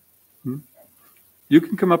 You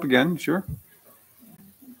can come up again, sure.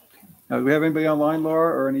 Do we have anybody online,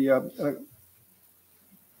 Laura, or any? There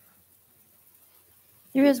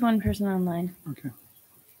is one person online. Okay.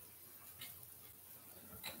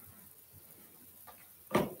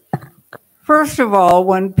 First of all,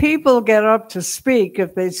 when people get up to speak,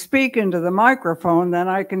 if they speak into the microphone, then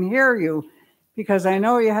I can hear you, because I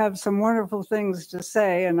know you have some wonderful things to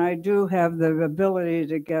say, and I do have the ability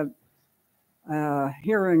to get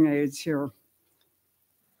hearing aids here.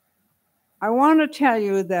 I want to tell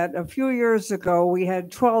you that a few years ago, we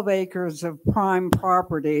had 12 acres of prime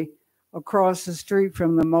property across the street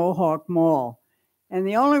from the Mohawk Mall. And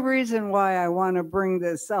the only reason why I want to bring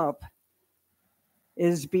this up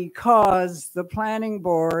is because the planning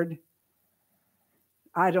board,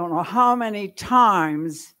 I don't know how many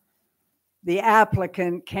times the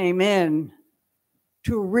applicant came in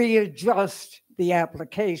to readjust the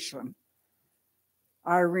application.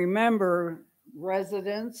 I remember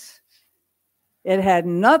residents It had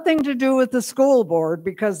nothing to do with the school board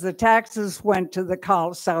because the taxes went to the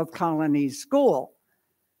South Colony School.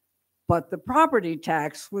 But the property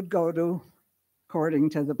tax would go to, according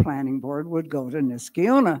to the planning board, would go to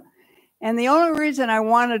Niskiuna. And the only reason I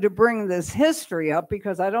wanted to bring this history up,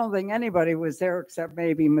 because I don't think anybody was there except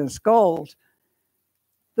maybe Miss Gold,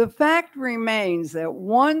 the fact remains that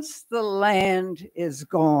once the land is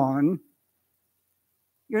gone,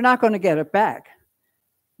 you're not going to get it back.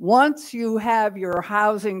 Once you have your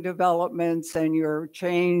housing developments and your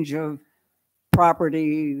change of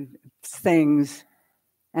property things,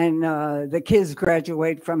 and the kids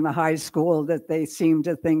graduate from the high school that they seem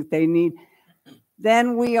to think they need,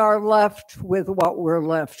 then we are left with what we're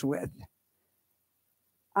left with.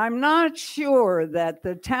 I'm not sure that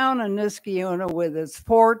the town of Niskiuna, with its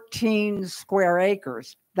 14 square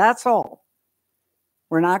acres, that's all.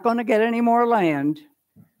 We're not going to get any more land.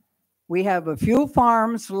 We have a few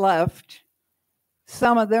farms left.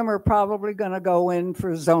 Some of them are probably going to go in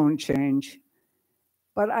for zone change.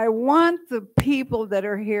 But I want the people that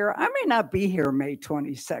are here, I may not be here May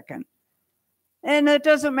 22nd. And it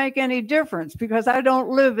doesn't make any difference because I don't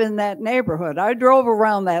live in that neighborhood. I drove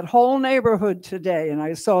around that whole neighborhood today and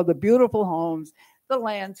I saw the beautiful homes, the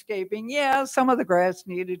landscaping. Yeah, some of the grass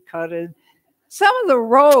needed cutting. Some of the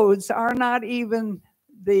roads are not even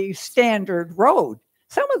the standard road.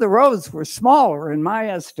 Some of the roads were smaller in my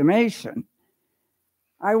estimation.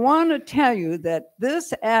 I want to tell you that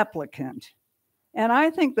this applicant, and I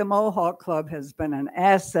think the Mohawk Club has been an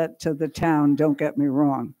asset to the town, don't get me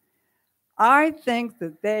wrong. I think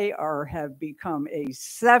that they have become a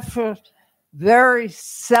very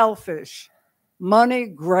selfish,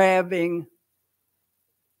 money-grabbing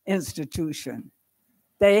institution.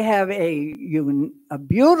 They have a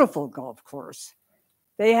beautiful golf course.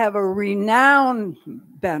 They have a renowned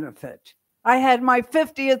benefit. I had my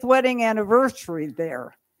 50th wedding anniversary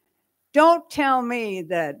there. Don't tell me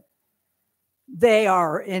that they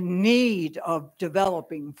are in need of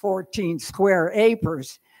developing 14 square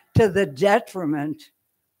acres to the detriment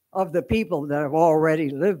of the people that have already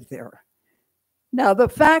lived there. Now, the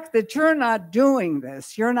fact that you're not doing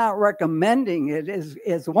this, you're not recommending it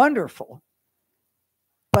is wonderful.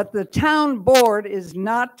 But the town board is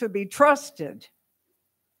not to be trusted.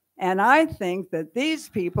 And I think that these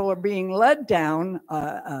people are being led down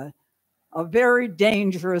a very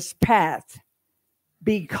dangerous path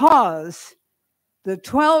because the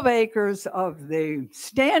 12 acres of the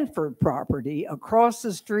Stanford property across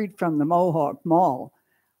the street from the Mohawk Mall,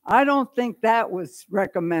 I don't think that was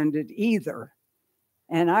recommended either.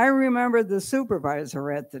 And I remember the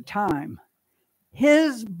supervisor at the time,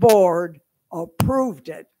 his board approved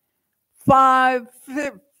it 4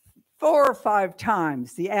 or 5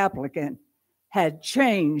 times. The applicant had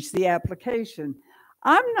changed the application.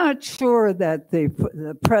 I'm not sure that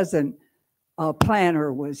the present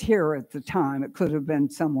planner was here at the time. It could have been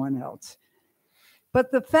someone else.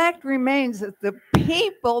 But the fact remains that the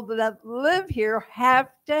people that live here have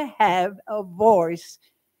to have a voice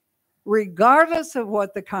regardless of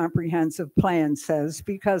what the comprehensive plan says,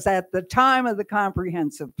 because at the time of the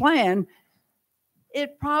comprehensive plan,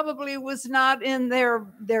 it probably was not in their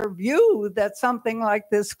view that something like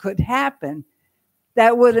this could happen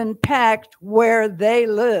that would impact where they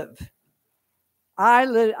live.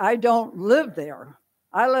 I don't live there.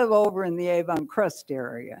 I live over in the Avon Crest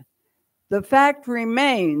area. The fact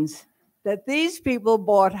remains that these people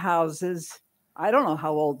bought houses. I don't know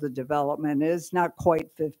how old the development is, not quite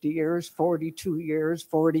 50 years, 42 years,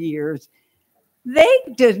 40 years. They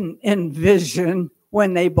didn't envision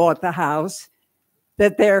when they bought the house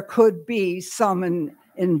that there could be some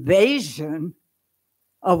invasion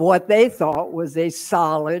of what they thought was a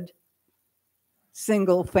solid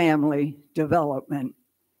single-family development.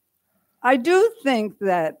 I do think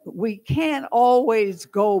that we can't always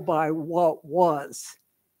go by what was.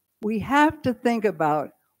 We have to think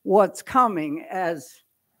about what's coming, as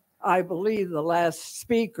I believe the last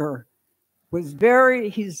speaker was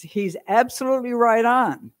he's absolutely right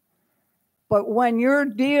on. But when you're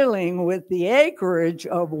dealing with the acreage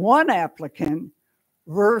of one applicant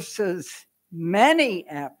versus many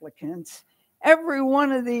applicants, every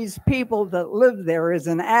one of these people that live there is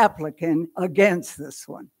an applicant against this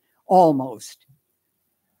one, almost.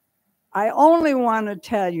 I only want to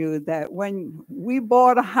tell you that when we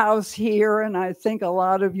bought a house here, and I think a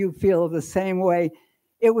lot of you feel the same way,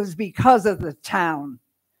 it was because of the town.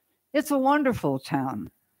 It's a wonderful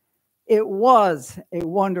town. It was a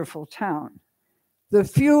wonderful town. The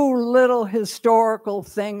few little historical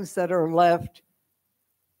things that are left,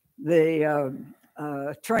 the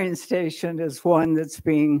train station is one that's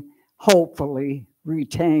being hopefully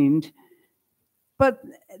retained. But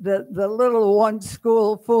the little one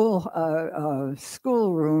schoolroom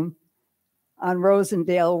on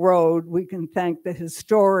Rosendale Road, we can thank the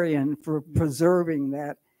historian for preserving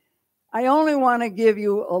that. I only want to give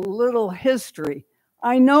you a little history.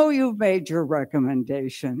 I know you've made your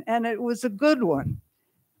recommendation, and it was a good one.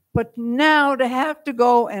 But now to have to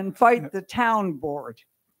go and fight the town board,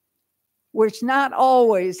 which not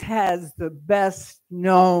always has the best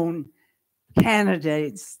known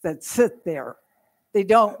candidates that sit there. They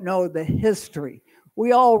don't know the history.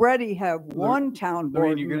 We already have one town board.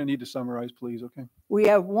 Lorraine, you're going to need to summarize, please, okay? We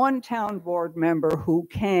have one town board member who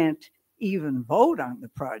can't even vote on the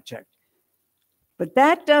project. But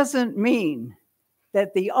that doesn't mean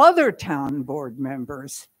that the other town board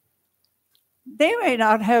members, they may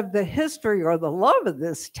not have the history or the love of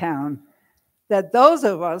this town that those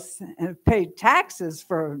of us have paid taxes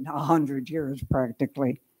for 100 years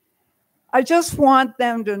practically. I just want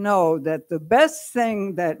them to know that the best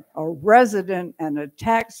thing that a resident and a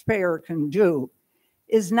taxpayer can do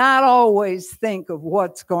is not always think of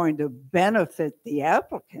what's going to benefit the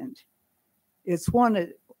applicant. It's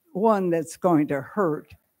one that's going to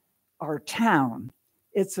hurt our town.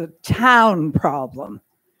 It's a town problem.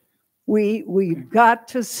 We've got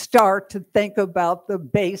to start to think about the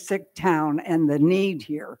basic town and the need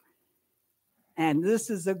here. And this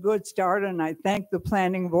is a good start, and I thank the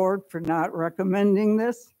planning board for not recommending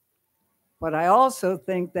this. But I also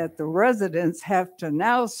think that the residents have to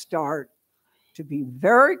now start to be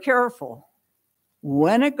very careful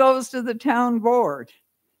when it goes to the town board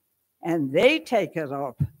and they take it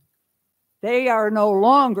up. They are no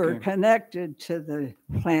longer connected to the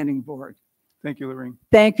planning board. Thank you, Lorraine.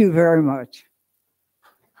 Thank you very much.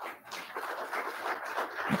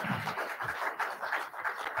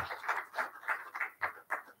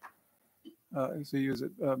 So is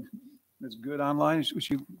it Ms. Good online? Was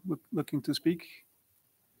she looking to speak?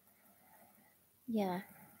 Yeah.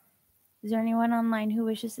 Is there anyone online who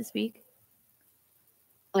wishes to speak?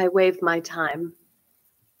 I waived my time.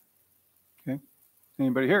 Okay.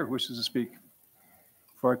 Anybody here who wishes to speak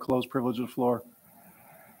before I close privilege of the floor?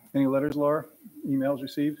 Any letters, Laura? Emails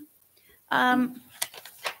received? I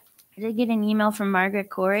did get an email from Margaret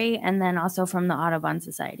Corey and then also from the Audubon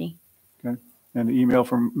Society. Okay. And the email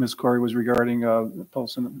from Ms. Corey was regarding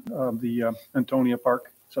the Antonia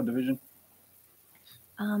Park subdivision?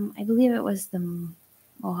 I believe it was the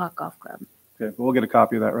Mohawk Golf Club. Okay, but we'll get a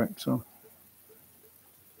copy of that, right? So,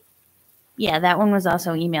 Yeah, that one was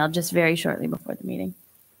also emailed just very shortly before the meeting.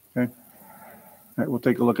 okay. All right, we'll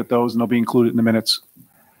take a look at those and they'll be included in the minutes.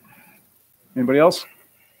 Anybody else?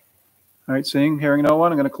 All right, hearing no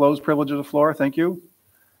one, I'm going to close privilege of the floor. Thank you.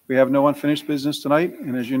 We have no unfinished business tonight.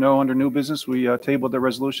 And as you know, under new business, we tabled the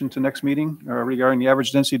resolution to next meeting regarding the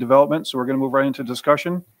average density development. So we're going to move right into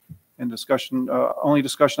discussion. And discussion, only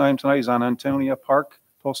discussion item tonight is on Antonia Park,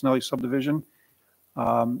 Polsinelli subdivision.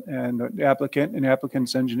 And the applicant and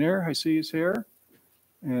applicant's engineer, I see, is here.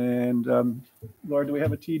 And Laura, do we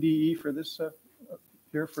have a TDE for this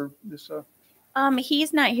here for this?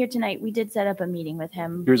 He's not here tonight. We did set up a meeting with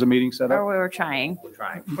him. Here's a meeting set up. Or we were trying. We're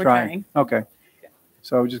trying. We're trying. Okay.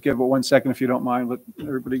 So just give it 1 second if you don't mind. Let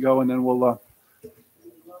everybody go and then we'll.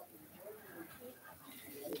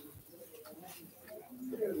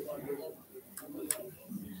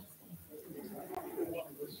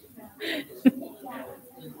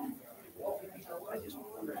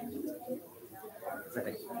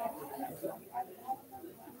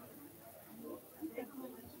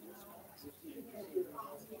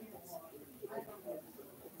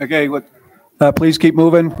 Okay, please keep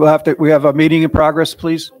moving. We have a meeting in progress,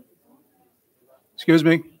 please. Excuse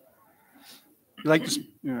me. You like to?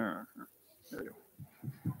 Yeah. There you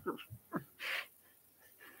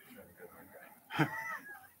go.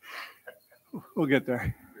 We'll get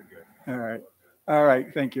there. All right. All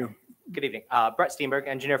right. Thank you. Good evening. Brett Steenberg,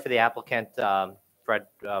 engineer for the applicant, Fred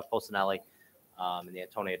Polsinelli, in the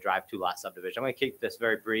Antonia Drive 2-lot subdivision. I'm going to keep this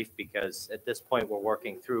very brief because at this point we're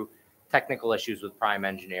working through technical issues with Prime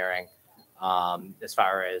Engineering as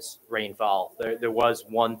far as rainfall. There was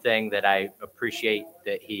one thing that I appreciate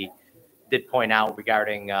that he did point out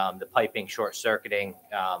regarding the piping short-circuiting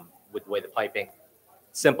with the way the piping.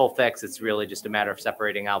 Simple fix. It's really just a matter of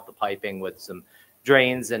separating out the piping with some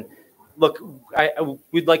drains. And look,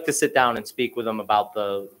 we'd like to sit down and speak with them about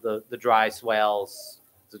the dry swales.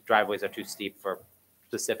 The driveways are too steep for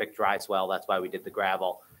specific dry swale. That's why we did the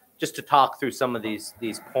gravel. Just to talk through some of these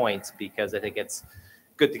points, because I think it's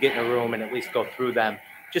good to get in a room and at least go through them,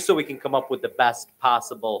 just so we can come up with the best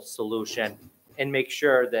possible solution and make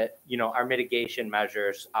sure that, you know, our mitigation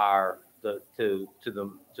measures are to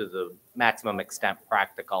the maximum extent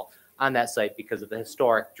practical. on that site because of the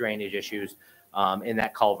historic drainage issues in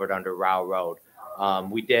that culvert under Rao Road.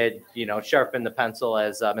 We did, sharpen the pencil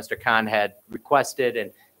as Mr. Khan had requested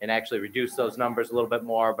and actually reduce those numbers a little bit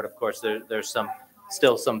more. But of course, there's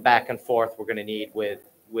still some back and forth we're going to need with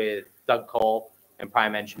Doug Cole and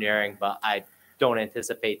Prime Engineering, but I don't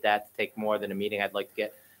anticipate that to take more than a meeting. I'd like to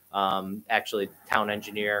get actually town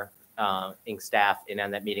engineer staff in on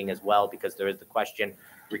that meeting as well, because there is the question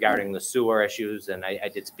regarding the sewer issues. And I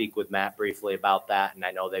did speak with Matt briefly about that. And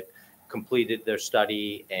I know they've completed their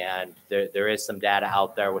study and there is some data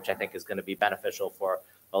out there, which I think is going to be beneficial for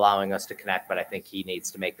allowing us to connect, but I think he needs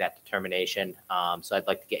to make that determination. So I'd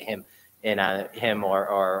like to get him in on him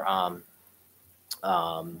or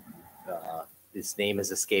his name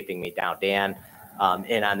is escaping me now, Dan,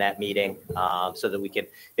 in on that meeting so that we can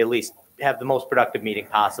at least have the most productive meeting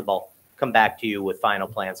possible, come back to you with final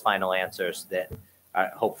plans, final answers that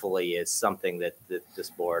hopefully is something that this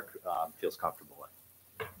board feels comfortable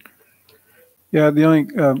with. Yeah, the only,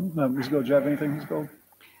 Ms. Gold, do you have anything, Ms. Gold?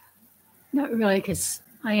 Not really, because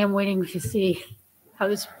I am waiting to see how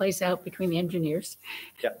this plays out between the engineers.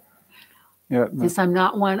 Yep. Yeah. Since I'm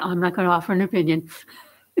not one, I'm not going to offer an opinion.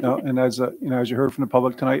 No, and as as you heard from the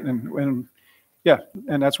public tonight, and yeah,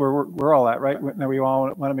 and that's where we're all at, right? Now we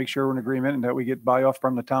all want to make sure we're in agreement and that we get buy-off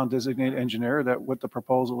from the town designated engineer that what the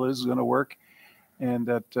proposal is going to work, and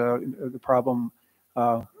that the problem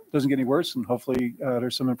doesn't get any worse, and hopefully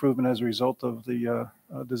there's some improvement as a result of the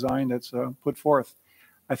design that's put forth.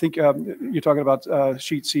 I think you're talking about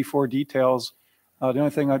sheet C4 details. The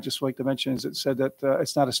only thing I'd just like to mention is it said that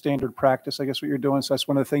it's not a standard practice, I guess, what you're doing. So that's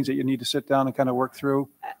one of the things that you need to sit down and kind of work through.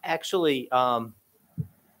 Actually,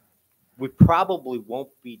 we probably won't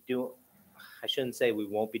be doing, I shouldn't say we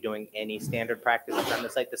won't be doing any standard practices on the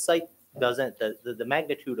site. The site doesn't, the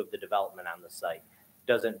magnitude of the development on the site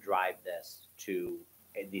doesn't drive this to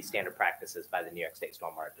these standard practices by the New York State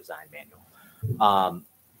Stormwater Design Manual.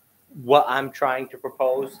 What I'm trying to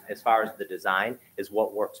propose as far as the design is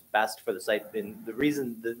what works best for the site. And the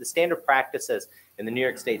reason the standard practices in the New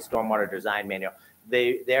York State Stormwater Design Manual,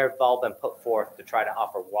 they're all been put forth to try to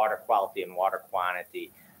offer water quality and water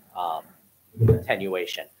quantity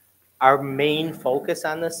attenuation. Our main focus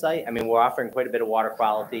on this site, I mean, we're offering quite a bit of water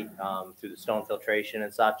quality through the stone filtration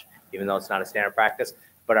and such, even though it's not a standard practice,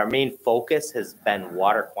 but our main focus has been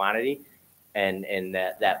water quantity and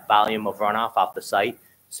that volume of runoff off the site.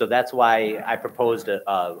 So that's why I proposed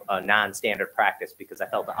a non-standard practice, because I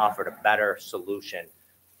felt it offered a better solution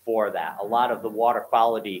for that. A lot of the water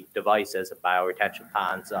quality devices, bioretention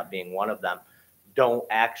ponds being one of them, don't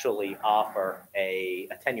actually offer a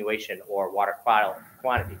attenuation or water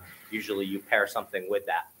quantity. Usually you pair something with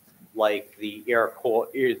that. Like the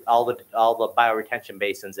Iroquois, all the bioretention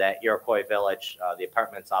basins at Iroquois Village, the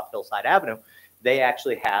apartments off Hillside Avenue, they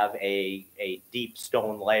actually have a deep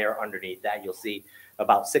stone layer underneath that. You'll see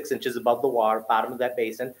about 6 inches above the water, bottom of that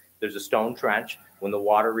basin, there's a stone trench. When the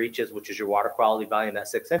water reaches, which is your water quality volume, that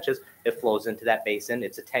 6 inches, it flows into that basin.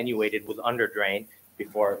 It's attenuated with under drain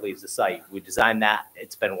before it leaves the site. We designed that.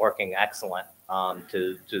 It's been working excellent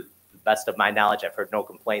to the best of my knowledge. I've heard no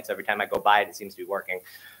complaints. Every time I go by it, it seems to be working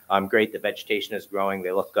great. The vegetation is growing.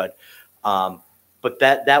 They look good. But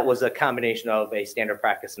that was a combination of a standard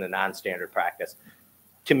practice and a non-standard practice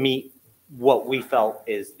to meet what we felt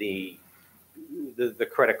is the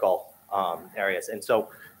critical areas. And so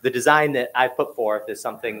the design that I put forth is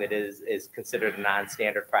something that is considered a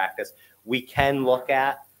non-standard practice. We can look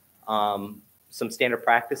at some standard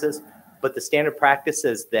practices, but the standard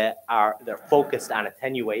practices they're focused on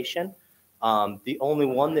attenuation, the only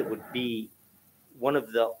one that would be one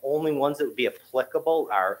of the only ones that would be applicable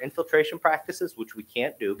are infiltration practices, which we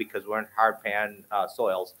can't do because we're in hard pan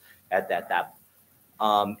soils at that depth.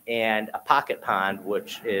 And a pocket pond,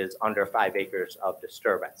 which is under 5 acres of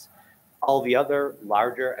disturbance. All the other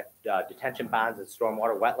larger detention ponds and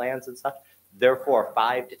stormwater wetlands and such, therefore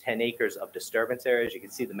 5 to 10 acres of disturbance areas. You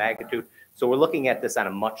can see the magnitude. So we're looking at this on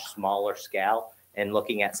a much smaller scale and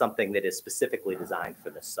looking at something that is specifically designed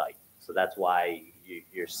for this site. So that's why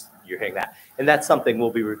you're hearing that. And that's something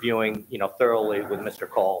we'll be reviewing, thoroughly with Mr.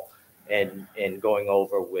 Cole and going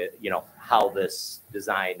over with, how this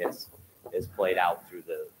design is played out through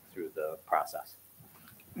the process.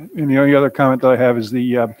 And the only other comment that I have is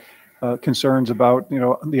the concerns about,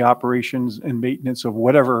 the operations and maintenance of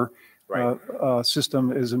whatever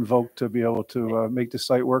system is invoked to be able to make the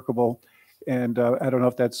site workable. And I don't know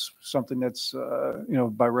if that's something that's,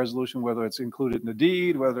 by resolution, whether it's included in the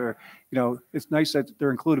deed, whether, it's nice that they're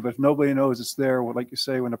included, but if nobody knows it's there, well, like you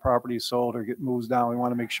say, when the property is sold or moves down, we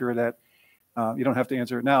want to make sure that you don't have to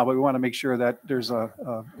answer it now, but we want to make sure that there's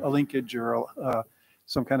a linkage or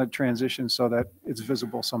some kind of transition so that it's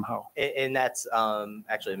visible somehow. And that's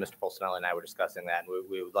actually, Mr. Polsonelli and I were discussing that.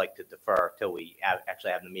 We would like to defer till we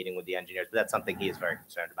actually have the meeting with the engineers. But that's something he is very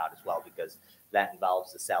concerned about as well, because that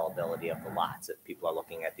involves the sellability of the lots. If people are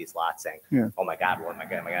looking at these lots saying, Yeah. oh my God, what am I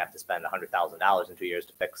going to have to spend $100,000 in 2 years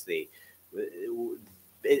to fix the,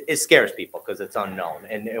 it scares people because it's unknown.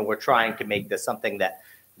 And we're trying to make this something that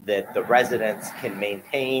the residents can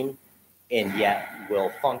maintain and yet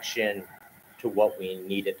will function to what we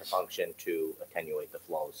need it to function to attenuate the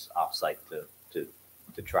flows offsite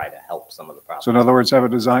to try to help some of the problems. So in other words, have a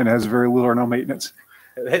design that has very little or no maintenance.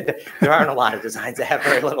 There aren't a lot of designs that have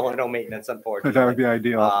very little or no maintenance, unfortunately. That would be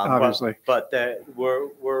ideal, obviously. But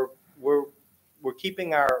we're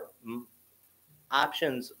keeping our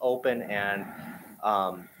options open and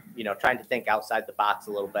trying to think outside the box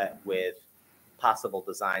a little bit with possible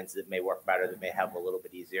designs that may work better, that may have a little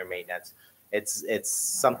bit easier maintenance. It's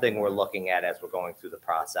something we're looking at as we're going through the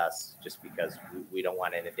process, just because we don't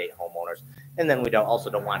want to inundate homeowners. And then we also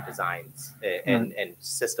don't want designs and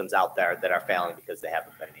systems out there that are failing because they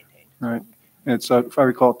haven't been maintained. Right. It's, if I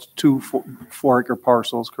recall, it's 2 4-acre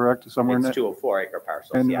parcels, correct? Somewhere in It's that? 2 4-acre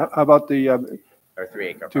parcels, And yeah. how about the Or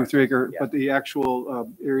 3-acre 2 parcels, 3-acre, yeah. but the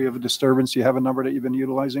actual area of disturbance, do you have a number that you've been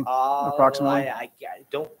utilizing approximately? I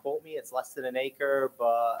don't quote me, it's less than an acre,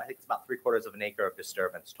 but I think it's about 3/4 of an acre of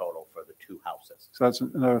disturbance total for the 2 houses. So that's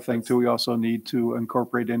another thing too. We also need to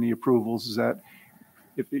incorporate any approvals, is that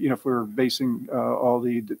if we're basing all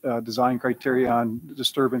the design criteria on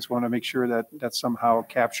disturbance, we want to make sure that that's somehow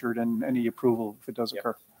captured in any approval if it does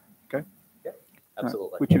occur. Okay? Yep, All right,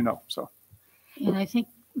 absolutely. which you know, so. And I think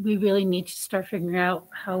we really need to start figuring out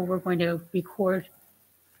how we're going to record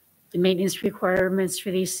the maintenance requirements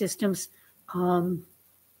for these systems.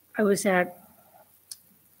 I was at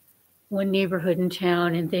one neighborhood in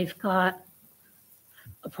town and they've got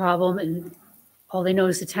a problem, and all they know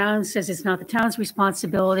is the town says it's not the town's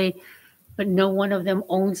responsibility, but no one of them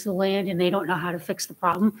owns the land and they don't know how to fix the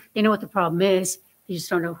problem. They know what the problem is. They just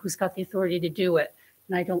don't know who's got the authority to do it.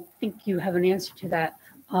 And I don't think you have an answer to that.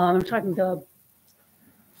 I'm talking the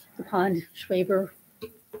pond Schwaber. Yeah,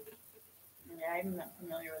 I'm not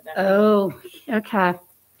familiar with that. Oh, okay.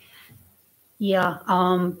 Yeah,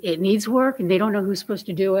 it needs work and they don't know who's supposed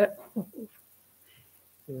to do it.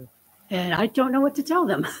 And I don't know what to tell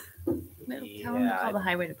them. Tell them to call the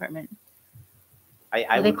highway department.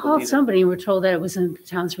 I They would called believe somebody and were told that it was in the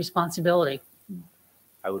town's responsibility.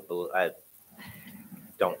 I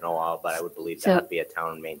don't know all, but I would believe So- that would be a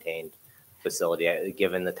town-maintained facility.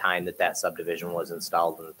 Given the time that subdivision was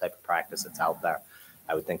installed and the type of practice that's out there,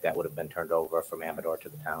 I would think that would have been turned over from Amador to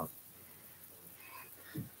the town.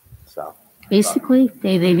 So. Basically,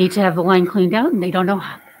 they need to have the line cleaned out and they don't know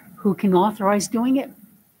who can authorize doing it,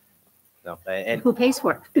 No, and who pays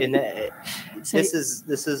for it. and So-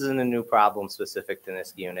 this isn't a new problem specific to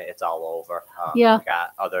this unit. It's all over. Yeah. We've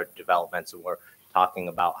got other developments, and we're talking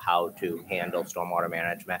about how to handle stormwater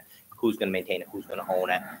management. Who's going to maintain it? Who's going to own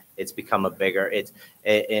it? It's become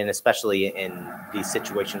and especially in these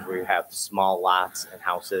situations where you have small lots and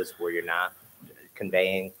houses where you're not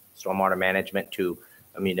conveying stormwater management to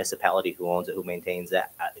a municipality who owns it, who maintains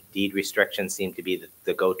that. Deed restrictions seem to be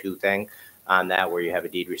the go-to thing on that, where you have a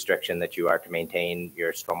deed restriction that you are to maintain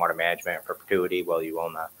your stormwater management in perpetuity while you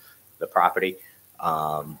own the property.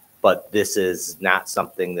 But this is not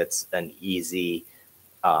something that's an easy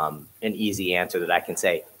answer that I can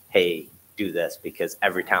say, hey, do this, because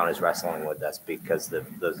every town is wrestling with this because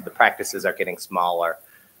the practices are getting smaller.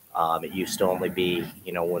 It used to only be,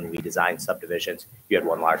 when we designed subdivisions, you had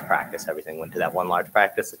one large practice, everything went to that one large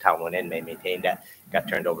practice. The town went in, they maintained it, got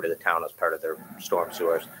turned over to the town as part of their storm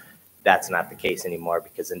sewers. That's not the case anymore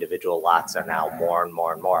because individual lots are now more and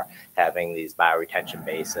more and more having these bioretention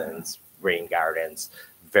basins, rain gardens,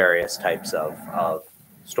 various types of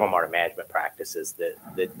stormwater management practices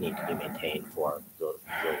that need to be maintained for the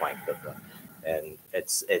length of and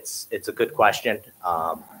it's a good question.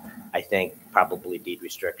 I think probably deed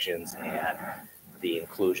restrictions and the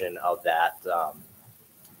inclusion of that,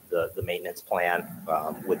 the maintenance plan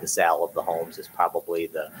with the sale of the homes is probably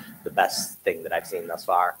the best thing that I've seen thus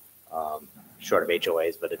far, short of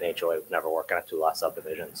HOAs, but an HOA would never work on a 2-lot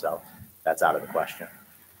subdivision, so that's out of the question.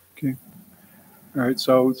 Okay. All right.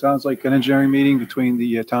 So it sounds like an engineering meeting between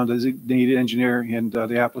the town designated engineer and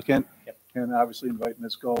the applicant. Yep. And obviously invite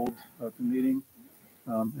Ms. Gold at the meeting.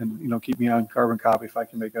 And, keep me on carbon copy if I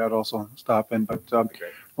can make it out also stop in. But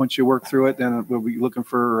once you work through it, then we'll be looking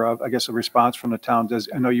for, I guess, a response from the town.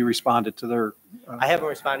 I know you responded to their. I haven't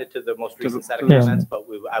responded to the most recent set of to the- comments, but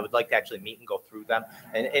I would like to actually meet and go through them.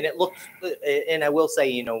 And it looks, and I will say,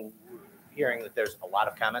 hearing that there's a lot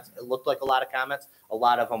of comments. It looked like a lot of comments. A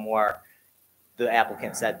lot of them were, the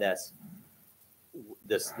applicant said this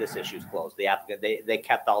issue's closed. The applicant, they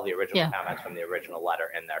kept all the original comments from the original letter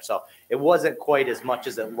in there. So it wasn't quite as much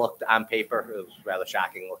as it looked on paper. It was rather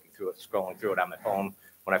shocking looking through it, scrolling through it on my phone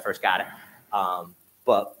when I first got it.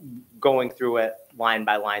 But going through it line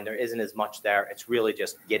by line, there isn't as much there. It's really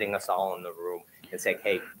just getting us all in the room and saying,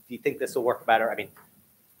 hey, do you think this will work better? I mean,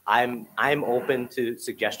 I'm open to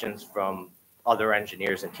suggestions from other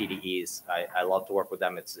engineers and TDEs. I love to work with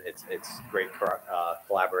them. It's great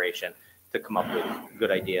collaboration to come up with good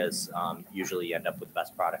ideas. Usually you end up with the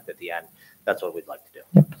best product at the end. That's what we'd like to do.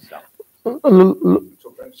 So. So,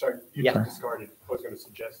 I'm sorry, you just discarded, I was going to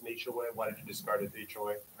suggest an HOA. Why did you discard it, the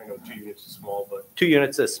HOA? I know 2 units is small, but. 2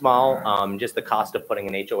 units is small, just the cost of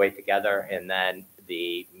putting an HOA together and then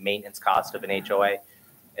the maintenance cost of an HOA.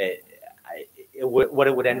 What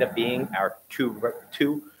it would end up being are two,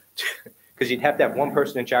 because you'd have to have one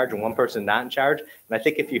person in charge and one person not in charge. And I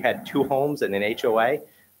think if you had 2 homes and an HOA,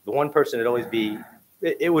 the one person would always be,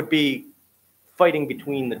 it would be fighting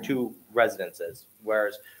between the 2 residences.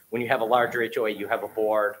 Whereas when you have a larger HOA, you have a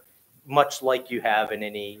board, much like you have in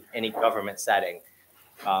any government setting.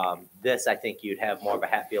 This, I think you'd have more of a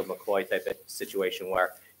Hatfield McCoy type of situation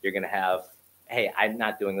where you're going to have, hey, I'm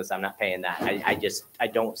not doing this, I'm not paying that. I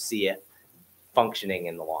don't see it functioning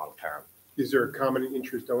in the long term. Is there a common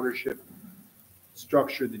interest ownership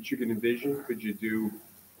structure that you can envision? Could you do,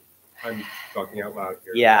 I'm talking out loud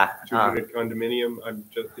here. Yeah. 2-unit condominium,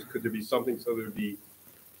 could there be something so there'd be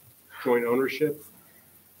joint ownership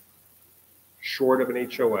short of an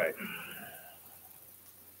HOA?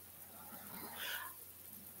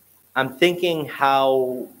 I'm thinking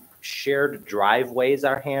how shared driveways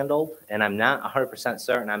are handled, and I'm not 100%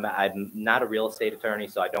 certain. I'm not a real estate attorney,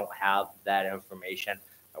 so I don't have that information.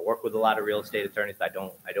 I work with a lot of real estate attorneys. I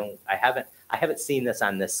haven't seen this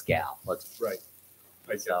on this scale. Right.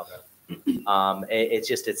 I get that.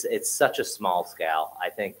 It's such a small scale.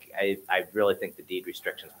 I really think the deed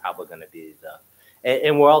restriction is probably going to be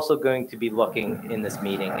and we're also going to be looking in this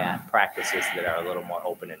meeting at practices that are a little more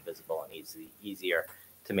open and visible and easier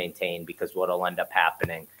to maintain, because what will end up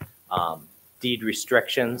happening, deed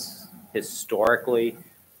restrictions historically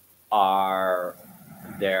are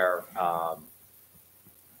they're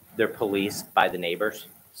policed by the neighbors.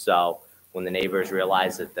 So when the neighbors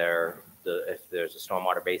realize that if there's a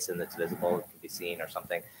stormwater basin that's visible, it can be seen or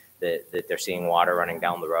something, that they're seeing water running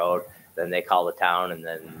down the road, then they call the town, and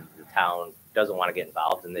then the town doesn't want to get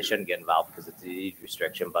involved, and they shouldn't get involved because it's a deed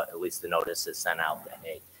restriction, but at least the notice is sent out that,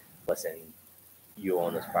 hey, listen, you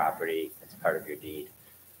own this property, it's part of your deed.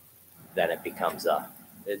 Then it becomes a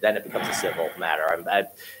civil matter. And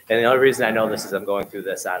the only reason I know this is I'm going through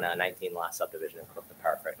this on a 19 lot subdivision in Clifton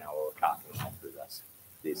Park right now, where we're talking all through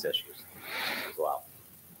these issues as well.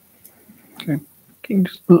 Okay. Can you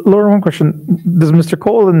just, Laura, one question. Does Mr.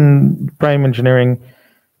 Cole in Prime Engineering,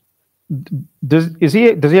 does he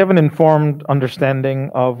have an informed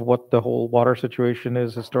understanding of what the whole water situation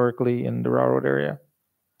is historically in the railroad area?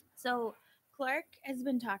 So Clark has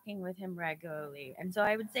been talking with him regularly. And so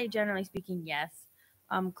I would say, generally speaking, yes.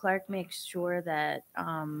 Clark makes sure that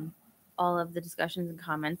all of the discussions and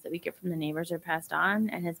comments that we get from the neighbors are passed on,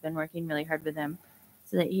 and has been working really hard with them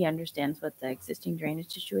so that he understands what the existing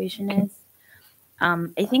drainage situation is.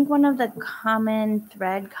 I think one of the common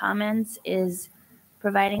thread comments is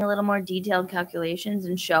providing a little more detailed calculations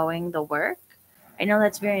and showing the work. I know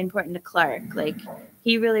that's very important to Clark. Like,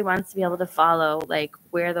 he really wants to be able to follow like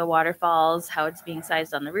where the water falls, how it's being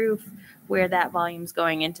sized on the roof, where that volume's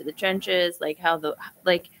going into the trenches, like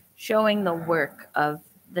showing the work of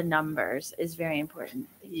the numbers is very important.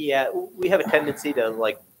 Yeah, we have a tendency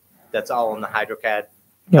to that's all in the HydroCAD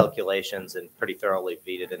calculations and pretty thoroughly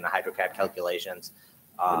vetted in the HydroCAD calculations.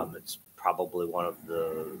 It's probably one of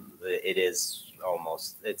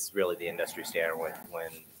it's really the industry standard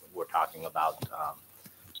when we're talking about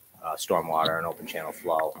stormwater and open channel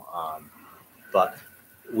flow. But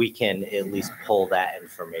we can at least pull that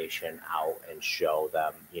information out and show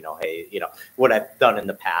them, hey, what I've done in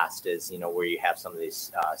the past is, where you have some of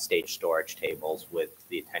these stage storage tables with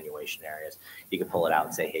the attenuation areas, you can pull it out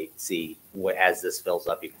and say, hey, see, as this fills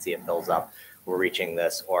up, you can see it fills up. We're reaching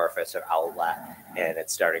this orifice or outlet and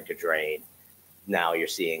it's starting to drain. Now you're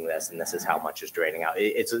seeing this, and this is how much is draining out.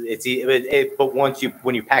 But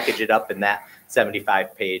when you package it up in that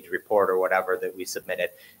 75-page report or whatever that we submitted,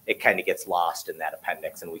 it kind of gets lost in that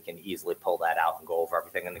appendix, and we can easily pull that out and go over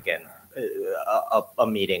everything. And again, a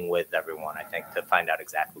meeting with everyone, I think, to find out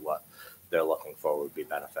exactly what they're looking for would be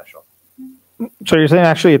beneficial. So you're saying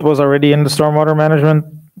actually it was already in the stormwater management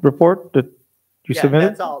report? You Yeah,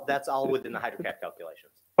 submitted? that's all within the HydroCap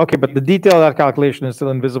calculations. Okay, but the detail of that calculation is still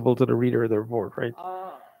invisible to the reader of the report, right?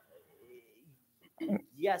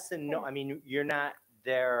 Yes and no. I mean, you're not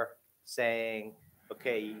there saying,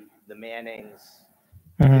 okay, the Mannings,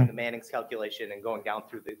 Mhm. the Mannings calculation and going down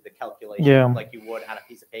through the calculation Yeah. like you would on a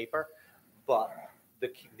piece of paper, but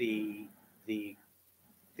the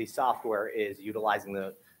software is utilizing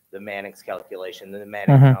the Mannings calculation, the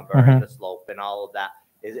Mannings Mhm, number, mhm. and the slope, and all of that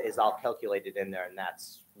is all calculated in there, and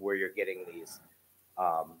that's where you're getting these.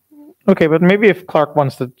 Okay, but maybe if Clark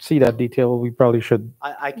wants to see that detail, we probably should.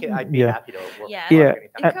 I'd be Yeah. happy to work. Yeah, Yeah.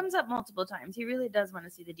 it comes up multiple times. He really does want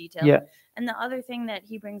to see the detail. Yeah. And the other thing that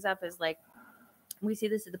he brings up is like, we see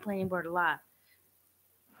this at the planning board a lot.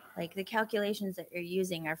 Like the calculations that you're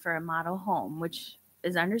using are for a model home, which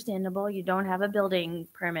is understandable. You don't have a building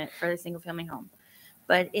permit for a single family home,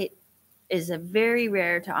 but it is a very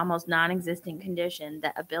rare to almost non-existent condition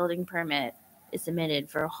that a building permit is submitted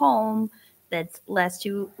for a home that's less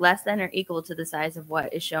than or equal to the size of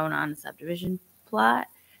what is shown on the subdivision plot.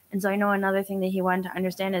 And so I know another thing that he wanted to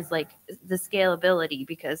understand is like the scalability,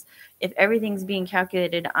 because if everything's being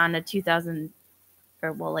calculated on a 2,000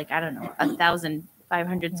 or well, like, I don't know,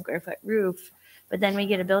 1,500 square foot roof, but then we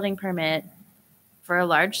get a building permit for a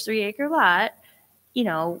large 3-acre lot, you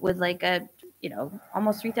know, with like a, you know,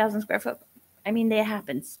 almost 3,000 square foot. I mean, that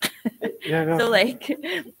happens. Yeah. So like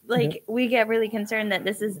we get really concerned that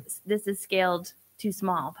this is scaled too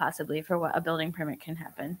small, possibly, for what a building permit can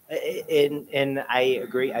happen. And I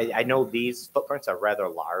agree. I know these footprints are rather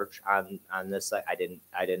large on this site. I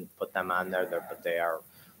didn't put them on there, but they are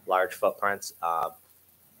large footprints.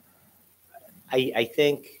 I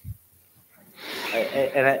think,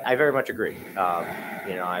 and I very much agree.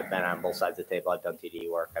 You know, I've been on both sides of the table. I've done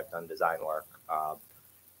TD work. I've done design work.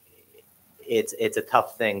 It's a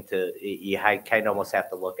tough thing you kind of almost have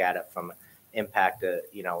to look at it from impact.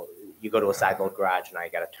 You know, you go to a side load garage and I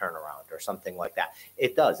got a turnaround or something like that.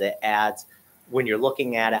 It does. It adds, when you're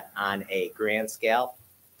looking at it on a grand scale,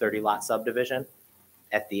 30 lot subdivision,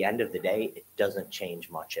 at the end of the day, it doesn't change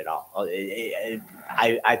much at all.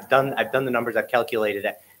 I've done the numbers. I've calculated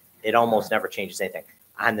it. It almost never changes anything.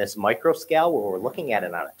 On this micro scale, where we're looking at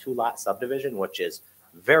it on a 2-lot subdivision, which is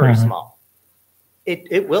very small,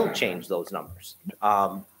 it will change those numbers.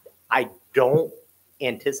 I don't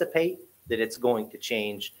anticipate that it's going to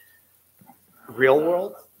change real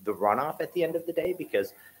world, the runoff at the end of the day,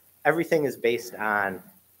 because everything is based on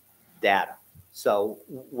data. So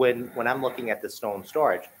when I'm looking at the stone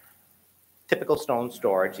storage, typical stone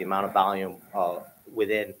storage, the amount of volume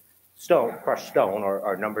within stone, crushed stone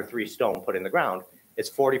or number 3 stone put in the ground, is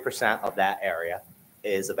 40% of that area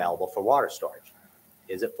is available for water storage.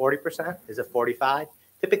 Is it 40%? Is it 45?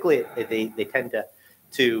 Typically, they tend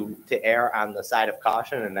to err on the side of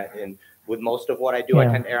caution, and with most of what I do, I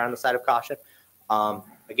tend to err on the side of caution.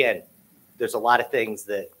 Again, there's a lot of things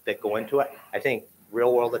that go into it. I think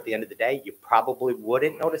real world, at the end of the day, you probably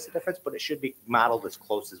wouldn't notice a difference, but it should be modeled as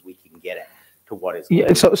close as we can get it to what is.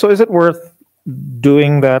 Yeah. So is it worth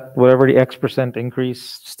doing that, whatever the X% increase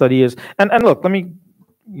study is? And look, let me,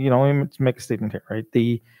 make a statement here, right?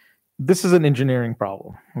 This is an engineering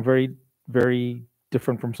problem, very, very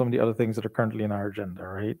different from some of the other things that are currently in our agenda,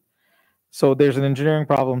 right? So there's an engineering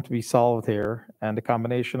problem to be solved here, and the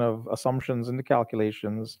combination of assumptions in the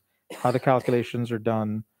calculations, how the calculations are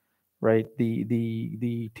done, right?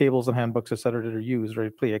 The tables and handbooks, et cetera, that are used,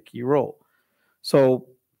 right, play a key role. So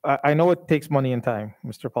I know it takes money and time,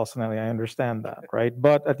 Mr. Paulsonelli, I understand that, right?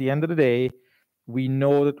 But at the end of the day, we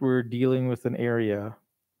know that we're dealing with an area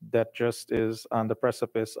that just is on the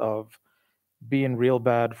precipice of being real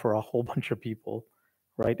bad for a whole bunch of people,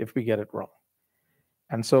 right, if we get it wrong.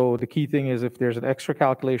 And so the key thing is, if there's an extra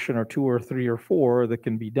calculation or 2 or 3 or 4 that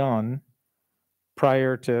can be done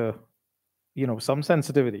prior to, some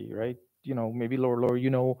sensitivity, right? Maybe lower,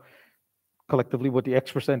 collectively what the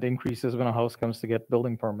X% increase is when a house comes to get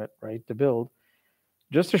building permit, right, to build,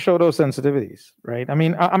 just to show those sensitivities, right? I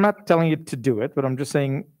mean, I'm not telling you to do it, but I'm just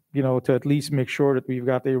saying, to at least make sure that we've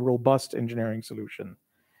got a robust engineering solution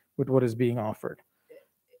with what is being offered.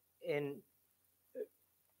 And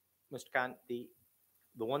Mr. Khan, the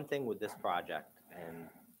one thing with this project, and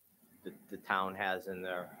the town has in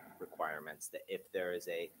their requirements, that if there is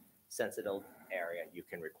a sensitive area, you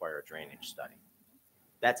can require a drainage study.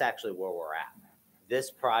 That's actually where we're at.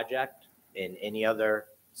 This project, in any other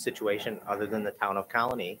situation other than the town of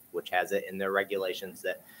Colony, which has it in their regulations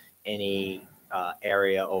that any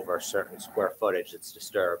area over a certain square footage that's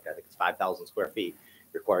disturbed, I think it's 5,000 square feet,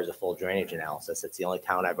 requires a full drainage analysis. It's the only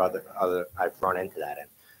town I've run into that in.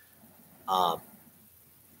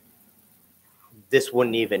 This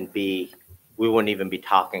wouldn't even be we wouldn't even be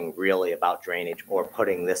talking really about drainage or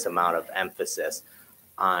putting this amount of emphasis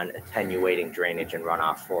on attenuating drainage and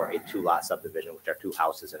runoff for a 2-lot subdivision, which are 2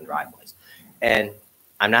 houses and driveways. And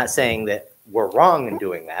I'm not saying that we're wrong in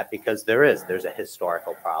doing that, because there's a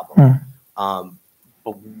historical problem.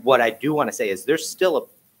 But what I do want to say is there's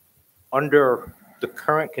still under the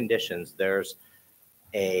current conditions, there's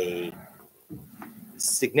a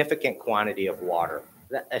significant quantity of water.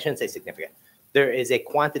 I shouldn't say significant. There is a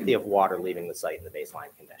quantity of water leaving the site in the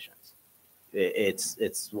baseline conditions.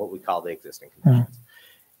 It's what we call the existing conditions.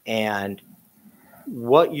 And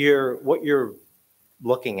what you're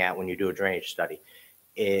looking at when you do a drainage study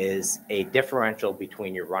is a differential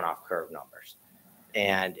between your runoff curve numbers.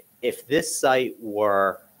 And if this site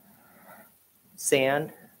were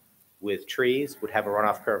sand with trees, would have a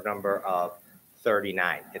runoff curve number of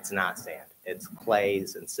 39. It's not sand. It's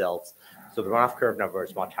clays and silts. So the runoff curve number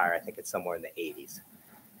is much higher. I think it's somewhere in the 80s.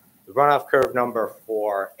 The runoff curve number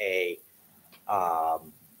for a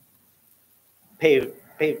paved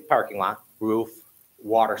parking lot, roof,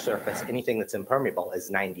 water surface, anything that's impermeable is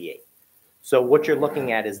 98. So what you're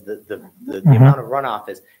looking at is the amount of runoff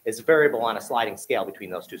is variable on a sliding scale between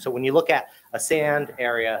those two. So when you look at a sand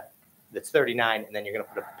area that's 39, and then you're going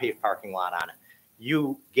to put a paved parking lot on it,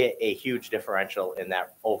 you get a huge differential in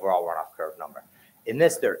that overall runoff curve number. In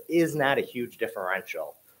this, there is not a huge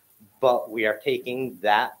differential, but we are taking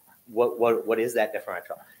that, what is that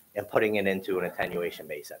differential, and putting it into an attenuation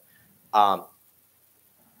basin.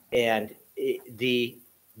 And the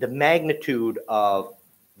magnitude of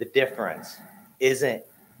the difference isn't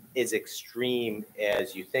as extreme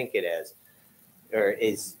as you think it is, or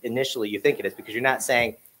is initially you think it is, because you're not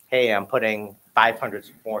saying, hey, I'm putting 500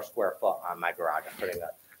 more square foot on my garage. I'm putting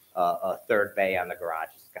a third bay on the garage.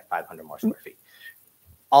 It's got 500 more square feet.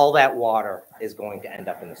 All that water is going to end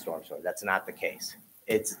up in the storm sewer. That's not the case.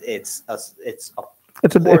 It's a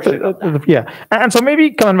yeah. And so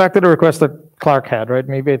maybe coming back to the request that Clark had, right?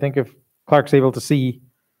 Maybe I think if Clark's able to see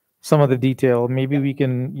some of the detail, maybe we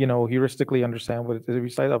can, heuristically understand what it is we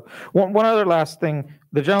cite up. One other last thing,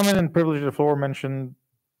 the gentleman in privilege of the floor mentioned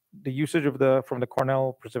the usage of from the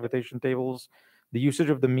Cornell precipitation tables, the usage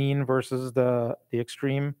of the mean versus the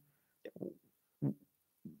extreme.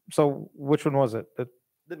 So which one was it?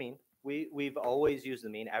 The mean. We've always used the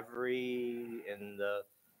mean. In the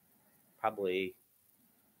probably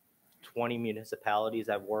 20 municipalities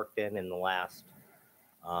I've worked in the last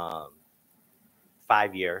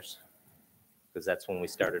 5 years, because that's when we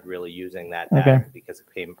started really using that data, because it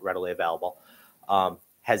became readily available,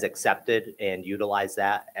 has accepted and utilized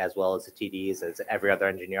that, as well as the TDs. As every other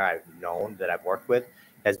engineer I've known that I've worked with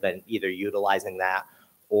has been either utilizing that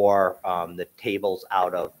or the tables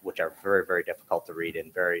out of, which are very, very difficult to read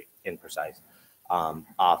and very imprecise,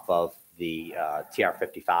 off of the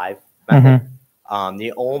TR55 method.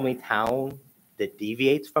 The only town that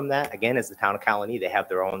deviates from that, again, is the town of Colony. They have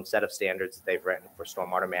their own set of standards that they've written for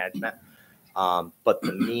stormwater management. But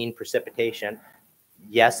the mean precipitation,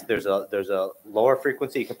 yes, there's a lower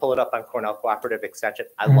frequency. You can pull it up on Cornell Cooperative Extension.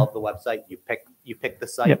 I love the website. You pick the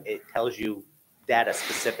site. Yep. It tells you data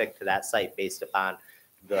specific to that site based upon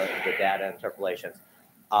the data interpolations.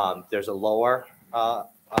 There's a lower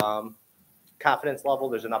confidence level.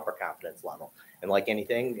 There's an upper confidence level. And like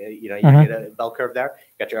anything, you get a bell curve there.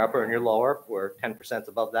 You got your upper and your lower. We're 10%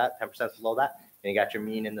 above that, 10% below that. And you got your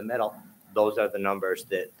mean in the middle. Those are the numbers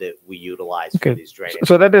that we utilize for these drainage.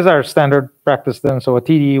 So that is our standard practice then. So a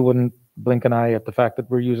TD wouldn't blink an eye at the fact that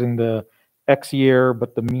we're using the X year,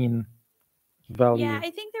 but the mean value. Yeah, I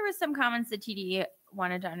think there was some comments that TD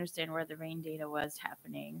wanted to understand where the rain data was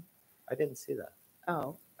happening. I didn't see that.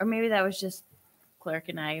 Oh, or maybe that was just Clark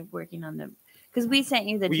and I working on them. Because we sent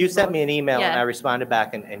you you sent me an email and I responded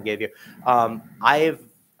back and gave you.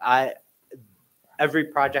 Every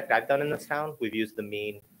project I've done in this town, we've used the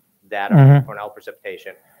mean data for Cornell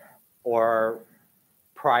precipitation, or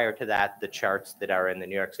prior to that, the charts that are in the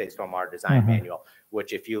New York State Stormwater Design Manual,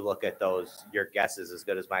 which if you look at those, your guess is as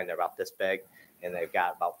good as mine. They're about this big, and they've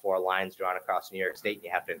got about 4 lines drawn across New York State, and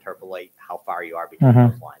you have to interpolate how far you are between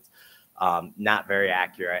those lines. Not very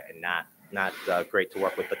accurate and not great to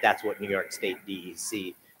work with, but that's what New York State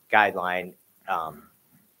DEC guidelines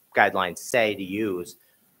say to use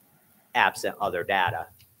absent other data.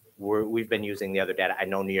 We've been using the other data. I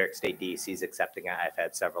know New York State DEC is accepting it. I've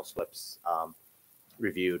had several slips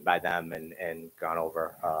reviewed by them and gone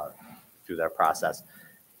over through their process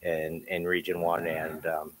in Region 1 and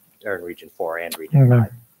or in Region 4 and Region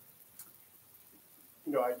 5.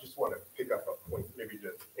 I just want to pick up a point, maybe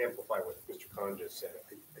to amplify what Mr. Khan just said.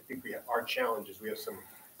 I think our challenge is we have some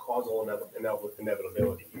causal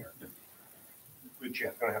inevitability here. With that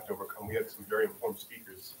you're going to have to overcome. We had some very informed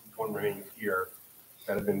speakers, one remaining here,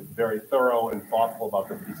 that have been very thorough and thoughtful about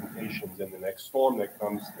their presentations. And the next storm that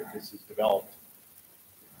comes, if this is developed,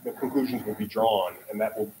 the conclusions will be drawn, and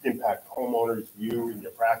that will impact homeowners, you, and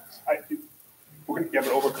your practice. We're going to have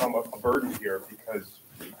to overcome a burden here because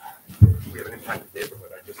we have an impacted neighborhood.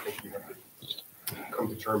 I just think we have to come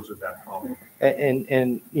to terms with that problem.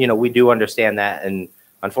 And you know, we do understand that, and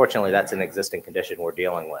unfortunately, that's an existing condition we're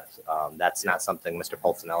dealing with. That's not something Mr.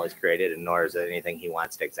 Pulcinelli's created, and nor is it anything he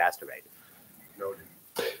wants to exacerbate. Noted.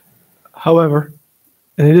 However,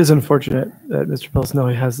 and it is unfortunate that Mr.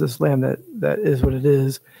 Pulcinelli has this land that is what it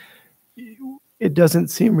is. It doesn't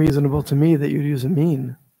seem reasonable to me that you'd use a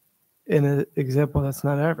mean in an example that's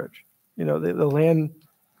not average. You know, the land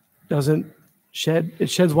doesn't shed, it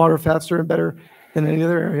sheds water faster and better than any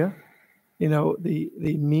other area. You know, the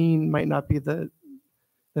mean might not be the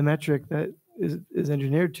metric that is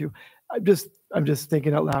engineered to. I'm just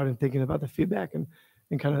thinking out loud and thinking about the feedback and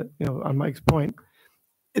kind of, you know, on Mike's point,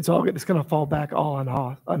 it's going to fall back all on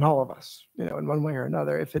all of us, you know, in one way or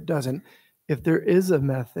another. If it doesn't, if there is a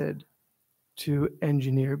method to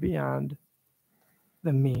engineer beyond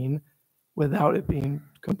the mean without it being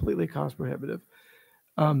completely cost prohibitive,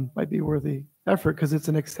 might be worthy effort because it's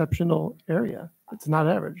an exceptional area. It's not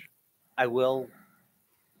average. I will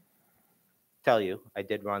tell you, I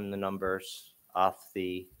did run the numbers off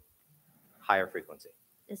the higher frequency.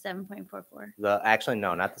 The 7.44. Actually,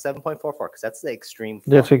 no, not the 7.44, because that's the extreme.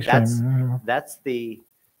 That's flood. extreme. That's the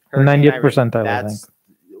 90th percentile, I think.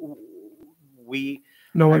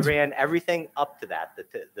 I ran everything up to that, the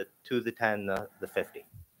 2, the 10, the 50.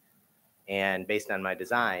 And based on my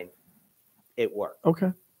design, it worked.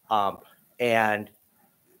 Okay. And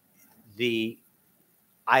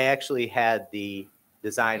I actually had the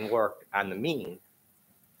design work on the mean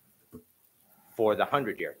for the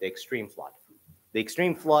 100-year, the extreme flood. The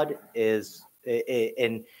extreme flood is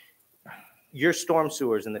in your storm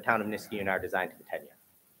sewers in the town of Niskayuna are designed to the 10-year.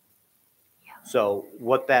 So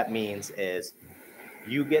what that means is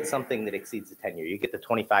you get something that exceeds the 10-year. You get the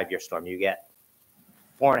 25-year storm. You get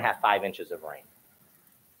 4.5, 5 inches of rain.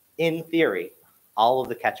 In theory, all of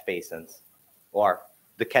the catch basins or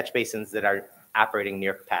the catch basins that are operating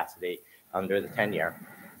near capacity under the 10-year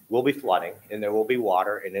will be flooding, and there will be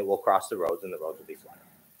water, and it will cross the roads, and the roads will be flooded.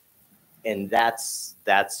 And that's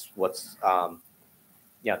what's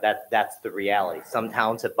that's the reality. Some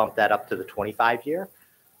towns have bumped that up to the 25-year,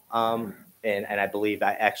 and I believe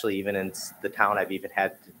even in the town I've even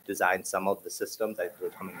had to design some of the systems. I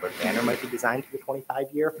believe Hummingbird Manor might be designed to the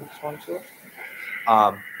 25-year for the storm sewer.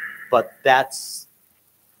 But that's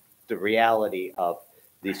the reality of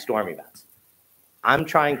these storm events. I'm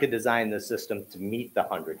trying to design the system to meet the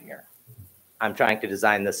 100-year. I'm trying to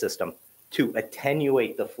design the system to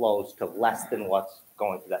attenuate the flows to less than what's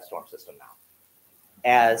going through that storm system now,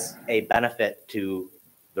 as a benefit to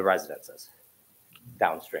the residences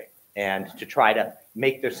downstream, and to try to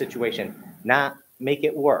make their situation, not make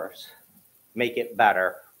it worse, make it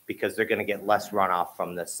better, because they're going to get less runoff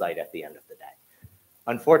from this site at the end of the day.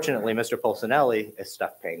 Unfortunately, Mr. Pulcinelli is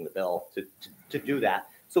stuck paying the bill to do that.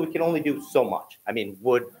 So we can only do so much. I mean,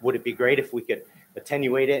 would it be great if we could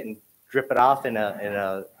attenuate it and drip it off in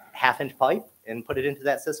a half-inch pipe and put it into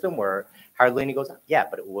that system where hardly any goes on? Yeah,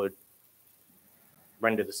 but it would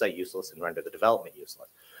render the site useless and render the development useless.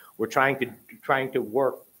 We're trying to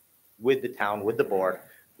work with the town, with the board,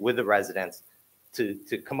 with the residents to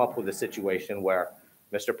come up with a situation where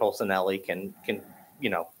Mr. Pulcinelli can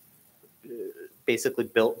basically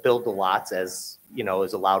build the lots as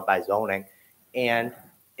is allowed by zoning, and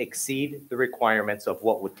exceed the requirements of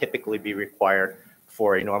what would typically be required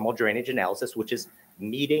for a normal drainage analysis, which is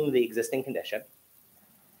meeting the existing condition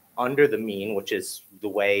under the mean, which is the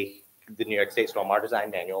way the New York State Stormwater Design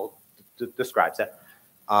Manual describes it.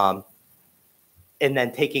 And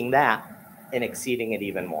then taking that and exceeding it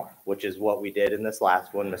even more, which is what we did in this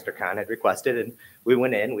last one. Mr. Khan had requested, and we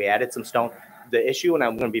went in, we added some stone. The issue, and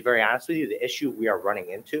I'm going to be very honest with you, the issue we are running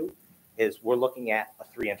into is we're looking at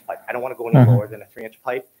a 3-inch pipe. I don't want to go any lower than a 3-inch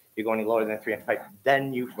pipe. You go any lower than a 3-inch pipe,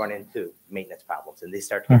 then you run into maintenance problems and they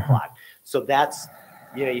start to get clogged. So that's,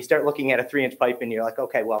 you start looking at a 3-inch pipe and you're like,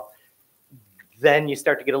 okay, well, then you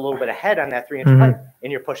start to get a little bit ahead on that 3-inch pipe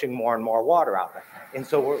and you're pushing more and more water out of it. And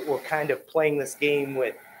so we're kind of playing this game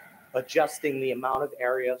with adjusting the amount of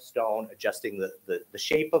area of stone, adjusting the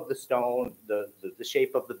shape of the stone, the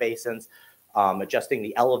shape of the basins, adjusting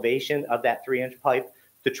the elevation of that 3-inch pipe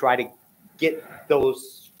to try to get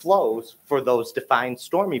those flows for those defined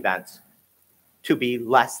storm events to be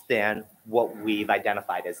less than what we've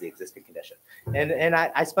identified as the existing condition. And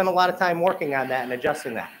I spent a lot of time working on that and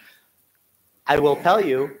adjusting that. I will tell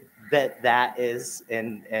you that that is,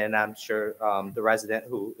 and I'm sure the resident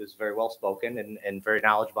who is very well spoken and very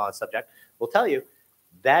knowledgeable on the subject will tell you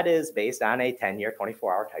that is based on a 10-year,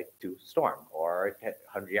 24-hour type 2 storm or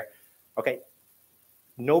a 100-year. Okay.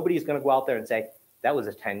 Nobody's going to go out there and say that was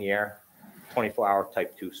a 10-year, 24-hour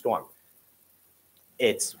type 2 storm.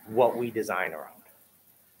 It's what we design around.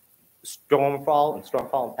 Stormfall and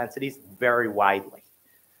stormfall intensities vary widely.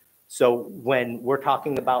 So when we're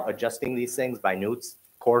talking about adjusting these things by newts,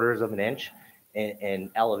 quarters of an inch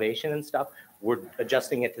in elevation and stuff, we're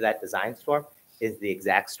adjusting it to that design storm. Is the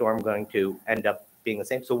exact storm going to end up being the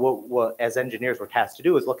same? So what as engineers we're tasked to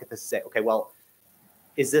do is look at this and say, okay, well,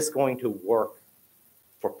 is this going to work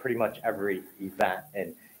for pretty much every event?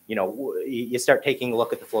 And you know, you start taking a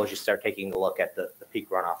look at the flows, you start taking a look at the peak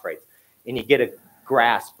runoff rates, and you get a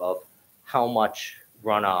grasp of how much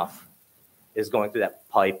runoff is going through that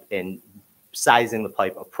pipe and sizing the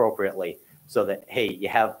pipe appropriately so that, hey, you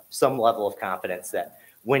have some level of confidence that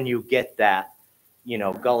when you get that, you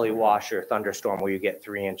know, gully washer thunderstorm where you get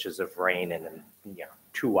 3 inches of rain in, you know,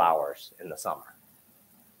 2 hours in the summer,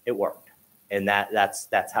 it worked. And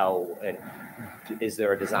that's how, and is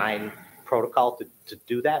there a design protocol to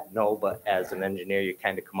do that? No, but as an engineer, you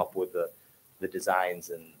kind of come up with the designs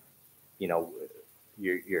and, you know,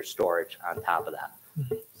 your storage on top of that.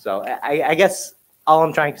 So I guess all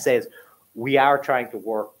I'm trying to say is we are trying to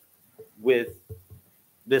work with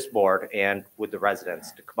this board and with the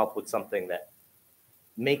residents to come up with something that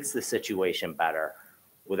makes the situation better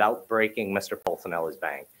without breaking Mr. Polsinelli's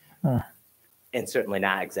bank and certainly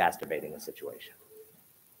not exacerbating the situation.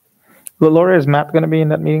 Well, Laura, is Matt going to be in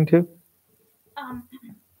that meeting too?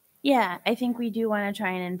 Yeah, I think we do want to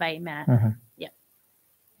try and invite Matt. Yeah.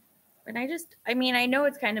 And I mean, I know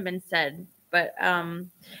it's kind of been said, but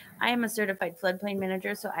I am a certified floodplain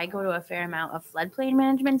manager, so I go to a fair amount of floodplain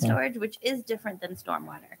management storage, which is different than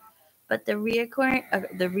stormwater. But the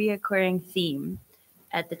reoccurring theme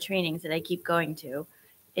at the trainings that I keep going to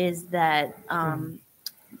is that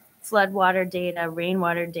floodwater data,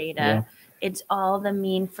 rainwater data, it's all the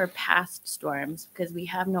mean for past storms because we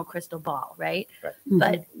have no crystal ball, right?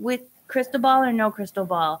 But with crystal ball or no crystal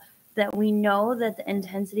ball, that we know that the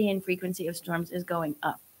intensity and frequency of storms is going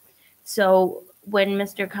up. So when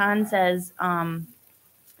Mr. Khan says,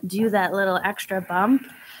 do that little extra bump,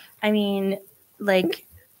 I mean, like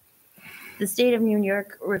the state of New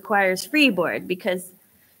York requires freeboard because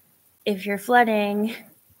if you're flooding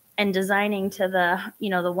and designing to the, you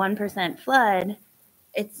know, the 1% flood,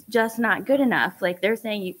 it's just not good enough. Like they're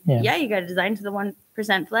saying, you got to design to the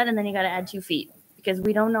 1% flood and then you got to add 2 feet because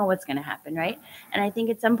we don't know what's going to happen, right? And I think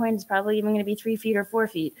at some point it's probably even going to be 3 feet or 4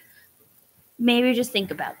 feet. Maybe just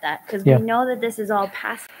think about that because we know that this is all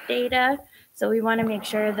past data. So we want to make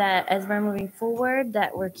sure that as we're moving forward,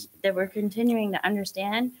 that we're continuing to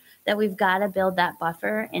understand that we've got to build that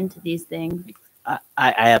buffer into these things. I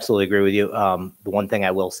absolutely agree with you. The one thing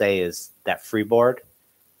I will say is that freeboard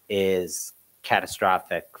is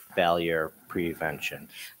catastrophic failure prevention.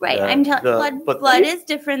 Right. I'm telling flood is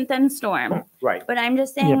different than storm. Right. But I'm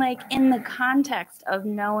just saying, like, in the context of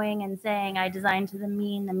knowing and saying I designed to the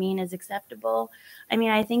mean is acceptable. I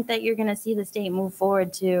mean, I think that you're going to see the state move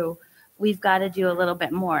forward to we've got to do a little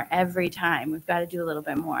bit more every time. We've got to do a little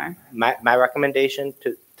bit more. My recommendation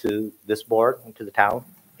to this board and to the town,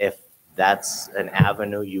 if that's an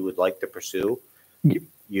avenue you would like to pursue,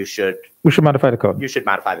 we should modify the code. You should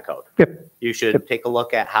modify the code. Yep. You should take a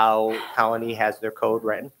look at how Colony has their code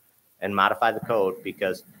written and modify the code,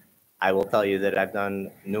 because I will tell you that I've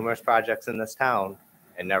done numerous projects in this town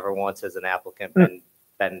and never once has an applicant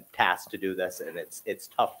been tasked to do this. And it's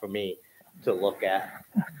tough for me to look at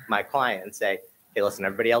my client and say, hey, listen,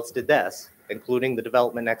 everybody else did this, including the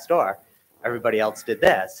development next door. Everybody else did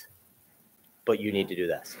this, but you need to do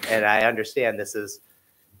this. And I understand this is,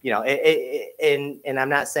 you know, and I'm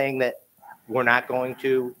not saying that we're not going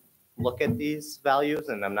to look at these values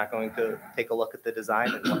and I'm not going to take a look at the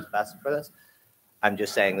design and what's best for this. I'm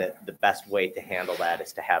just saying that the best way to handle that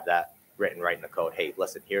is to have that written right in the code. Hey,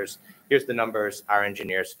 listen, here's the numbers our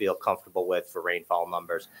engineers feel comfortable with for rainfall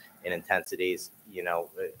numbers and intensities. You know,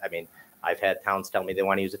 I mean, I've had towns tell me they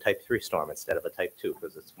want to use a type 3 storm instead of a type 2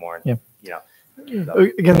 because it's more, you know. So.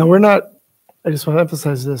 Again, though, we're not, I just want to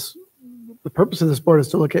emphasize this. The purpose of this board is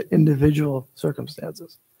to look at individual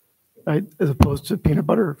circumstances, right? As opposed to peanut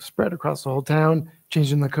butter spread across the whole town,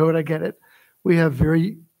 changing the code. I get it. We have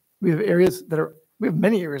areas that are, we have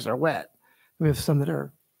many areas that are wet. We have some that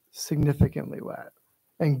are significantly wet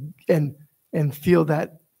and feel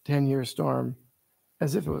that 10-year storm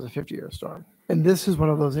as if it was a 50-year storm. And this is one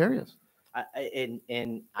of those areas.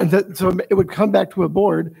 And that, so it would come back to a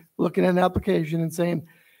board looking at an application and saying,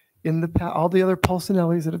 all the other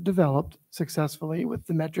Pulsinellis that have developed successfully with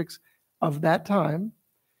the metrics of that time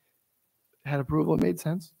had approval, it made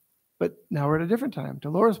sense. But now we're at a different time. To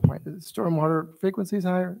Laura's point, the stormwater frequency is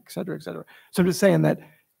higher, et cetera, et cetera. So I'm just saying that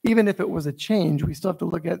even if it was a change, we still have to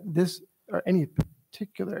look at this or any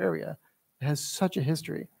particular area that has such a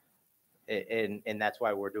history. And that's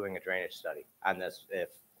why we're doing a drainage study on this. If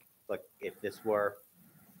this were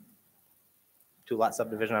 2-lot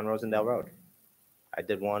subdivision on Rosendale Road, I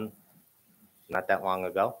did one not that long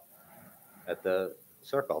ago at the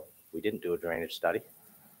circle. We didn't do a drainage study.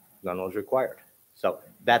 None was required. So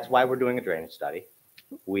that's why we're doing a drainage study.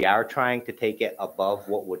 We are trying to take it above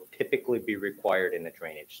what would typically be required in a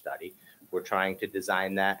drainage study. We're trying to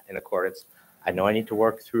design that in accordance. I know I need to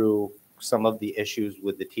work through some of the issues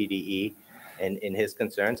with the TDE and in his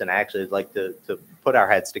concerns, and I actually would like to put our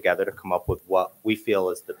heads together to come up with what we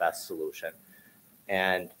feel is the best solution.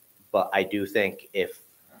 But I do think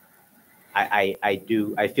I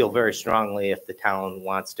feel very strongly if the town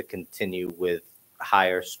wants to continue with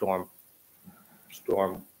higher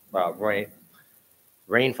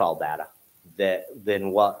rainfall data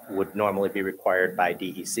than what would normally be required by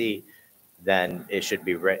DEC, then it should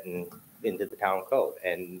be written into the town code.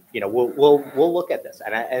 And we'll look at this.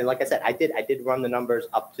 And like I said, I did run the numbers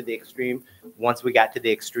up to the extreme. Once we got to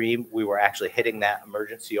the extreme, we were actually hitting that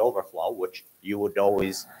emergency overflow, which you would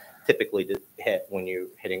always typically hit when you're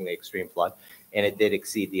hitting the extreme flood, and it did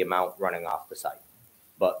exceed the amount running off the site.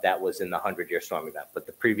 But that was in the 100-year storm event. But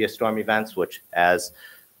the previous storm events, which as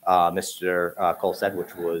Mr. Cole said,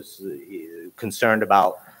 which was concerned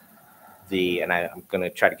about and I'm going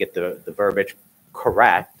to try to get the verbiage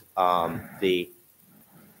correct, the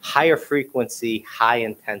higher frequency, high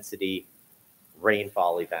intensity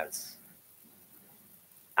rainfall events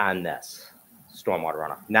on this stormwater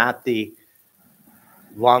runoff, not the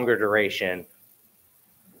longer duration,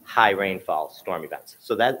 high rainfall storm events.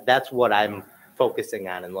 So that's what I'm focusing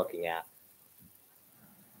on and looking at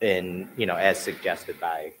as suggested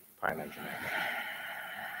by Prime Engineering.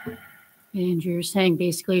 And you're saying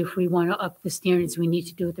basically if we want to up the standards, we need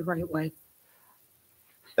to do it the right way.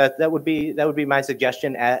 That would be my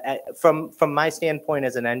suggestion. From my standpoint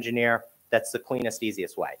as an engineer, that's the cleanest,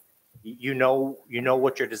 easiest way. You know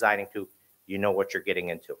what you're designing to, you know what you're getting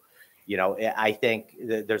into. I think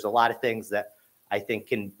there's a lot of things that I think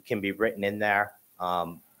can be written in there.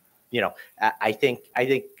 I think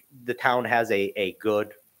the town has a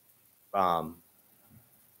good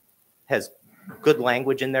good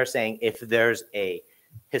language in there saying if there's a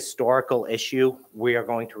historical issue, we are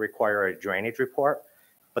going to require a drainage report,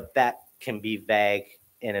 but that can be vague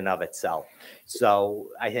in and of itself. So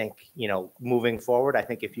I think, moving forward, I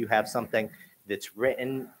think if you have something that's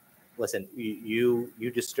written, listen, you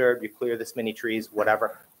disturb, you clear this many trees,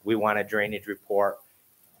 whatever, we want a drainage report,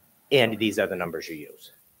 and these are the numbers you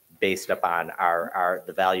use based upon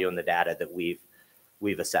the value and the data that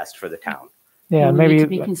we've assessed for the town. Yeah, We maybe need to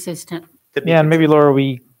be consistent. and maybe Laura,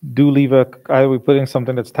 we do leave either we put in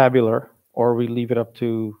something that's tabular, or we leave it up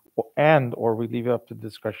to the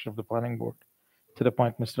discretion of the planning board, to the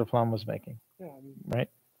point Mr. Flom was making, right?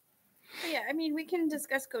 Yeah, I mean, we can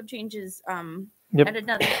discuss code changes Yep. at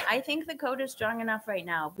another. I think the code is strong enough right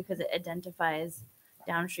now because it identifies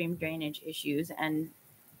downstream drainage issues and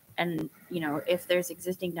if there's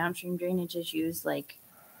existing downstream drainage issues,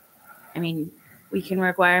 we can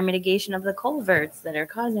require mitigation of the culverts that are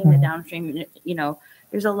causing the downstream.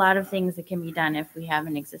 There's a lot of things that can be done if we have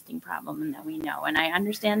an existing problem and that we know. And I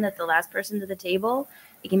understand that the last person to the table,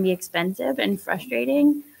 it can be expensive and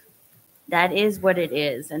frustrating. That is what it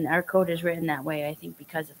is. And our code is written that way, I think,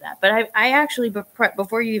 because of that. But I actually,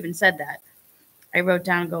 before you even said that, I wrote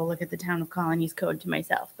down, go look at the Town of Colony's code to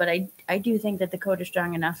myself. But I do think that the code is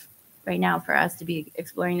strong enough right now for us to be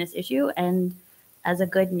exploring this issue. And as a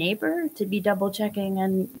good neighbor, to be double checking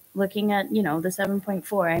and looking at, the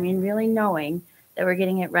 7.4, I mean, really knowing that we're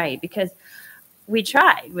getting it right, because we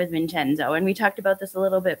tried with Vincenzo and we talked about this a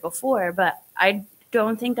little bit before, but I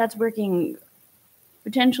don't think that's working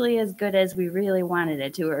potentially as good as we really wanted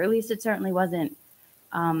it to, or at least it certainly wasn't,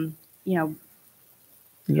 when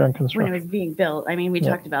it was being built. I mean, we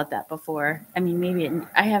talked about that before. I mean,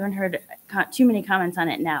 I haven't heard too many comments on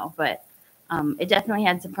it now, but it definitely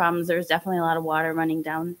had some problems. There was definitely a lot of water running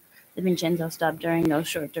down the Vincenzo stub during those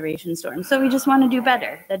short duration storms. So we just want to do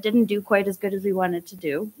better. That didn't do quite as good as we wanted to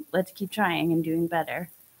do. Let's keep trying and doing better.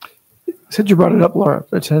 Since you brought it up, Laura,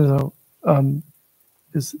 Vincenzo,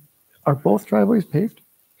 are both driveways paved?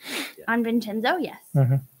 On Vincenzo, yes.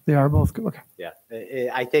 They They are both, okay. Yeah,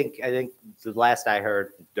 I think the last I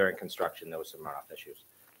heard during construction, there was some runoff issues.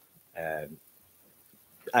 And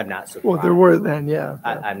I'm not surprised. Well, there were then, yeah.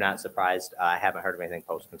 I'm not surprised. I haven't heard of anything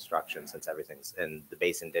post-construction since everything's, and the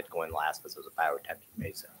basin did go in last because it was a bioretention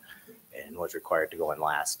basin and was required to go in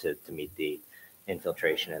last to meet the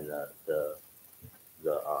infiltration and the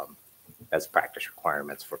best practice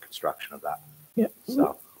requirements for construction of that. Yeah.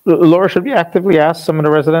 So. Laura, should we actively ask some of the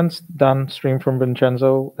residents downstream from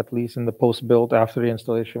Vincenzo, at least in the post-build after the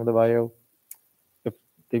installation of the bio, if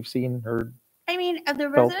they've seen, heard? I mean, the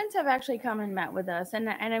residents have actually come and met with us, and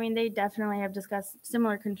I mean, they definitely have discussed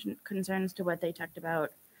similar concerns to what they talked about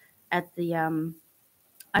at the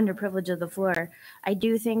underprivilege of the floor. I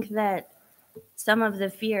do think that some of the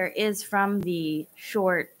fear is from the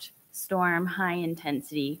short storm, high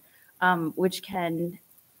intensity, which can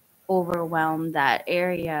overwhelm that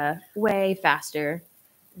area way faster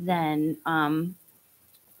than a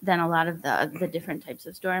lot of the different types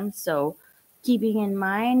of storms. So keeping in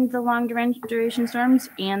mind the long duration storms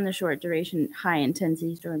and the short duration high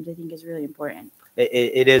intensity storms, I think is really important.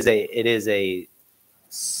 It is a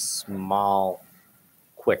small,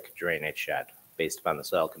 quick drainage shed based upon the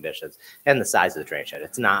soil conditions and the size of the drainage shed.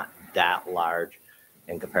 It's not that large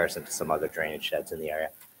in comparison to some other drainage sheds in the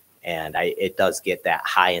area. And it does get that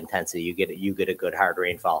high intensity. You get a good hard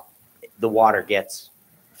rainfall. The water gets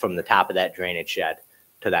from the top of that drainage shed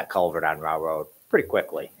to that culvert on Row Road pretty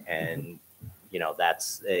quickly. And, you know, that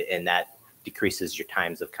decreases your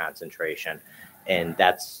times of concentration. And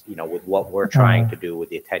that's, you know, with what we're trying to do with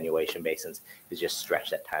the attenuation basins is just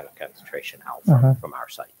stretch that time of concentration out from our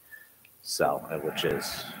site. So, which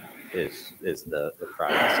is the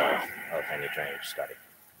progress of any drainage study.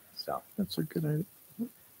 So that's a good idea.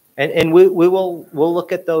 And we'll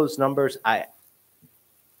look at those numbers. I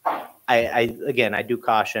again, I do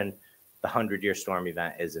caution the 100-year storm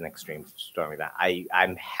event is an extreme storm event.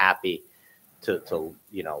 I'm happy to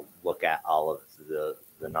you know, look at all of the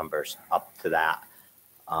numbers up to that.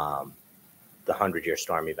 The 100-year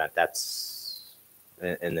storm event, that's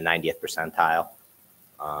in the 90th percentile.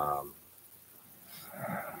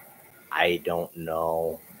 I don't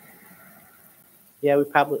know. Yeah, we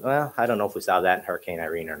probably, well, I don't know if we saw that in Hurricane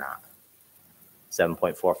Irene or not.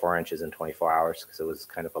 7.44 inches in 24 hours because it was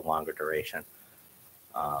kind of a longer duration.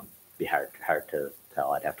 Be hard to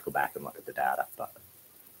tell. I'd have to go back and look at the data, but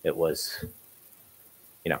it was,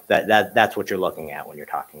 you know, that's what you're looking at when you're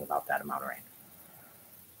talking about that amount of rain.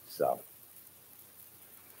 So.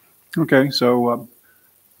 Okay, so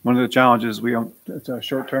one of the challenges, it's a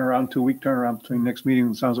short turnaround, 2-week turnaround between next meeting.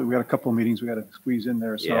 It sounds like we got a couple of meetings we got to squeeze in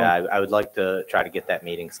there. So. Yeah, I would like to try to get that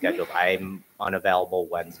meeting scheduled. I'm unavailable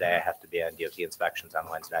Wednesday. I have to be on DOT inspections on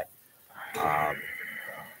Wednesday.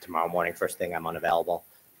 Tomorrow morning, first thing, I'm unavailable.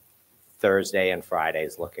 Thursday and Friday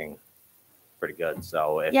is looking pretty good.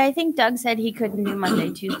 So Yeah, I think Doug said he couldn't do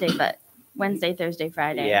Monday, Tuesday, but Wednesday, Thursday,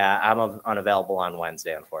 Friday. Yeah, I'm unavailable on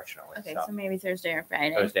Wednesday, unfortunately. Okay, so maybe Thursday or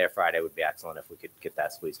Friday. Thursday or Friday would be excellent if we could get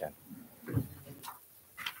that squeezed in.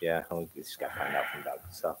 Yeah, we just got to find out from Doug.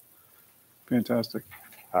 So fantastic.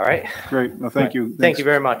 All right. Great. No, thank you. Thank you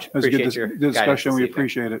very much. That was a Appreciate good your discussion. We guidance this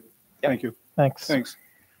appreciate it. Thank you. Thanks. Thanks.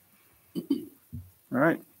 All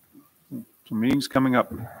right. So meetings coming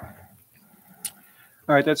up.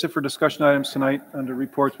 All right, that's it for discussion items tonight. Under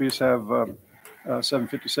reports, we just have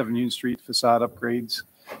 757 Union Street facade upgrades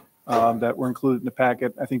that were included in the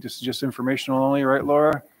packet. I think this is just informational only, right,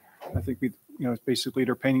 Laura? I think we, you know, it's basically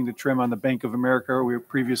they're painting the trim on the Bank of America. We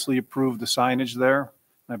previously approved the signage there.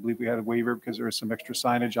 I believe we had a waiver because there was some extra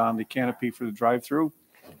signage on the canopy for the drive-through.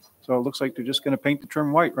 So it looks like they're just going to paint the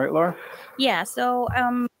trim white, right, Laura? Yeah, so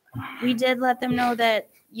we did let them know that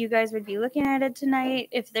you guys would be looking at it tonight.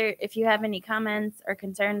 If you have any comments or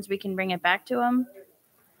concerns, we can bring it back to them.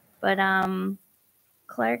 But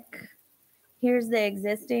Clark, here's the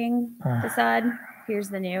existing facade. Here's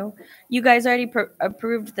the new. You guys already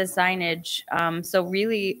approved the signage, so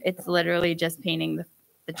really it's literally just painting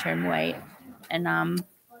the trim white, and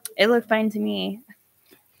it looked fine to me.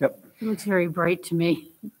 Yep. It looks very bright to me.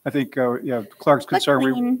 I think, yeah, Clark's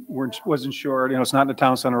concern, wasn't sure. You know, it's not in the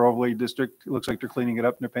town center overlay district. It looks like they're cleaning it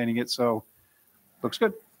up and they're painting it, so looks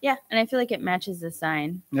good. Yeah, and I feel like it matches the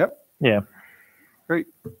sign. Yep. Yeah. Great.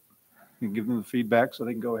 You can give them the feedback so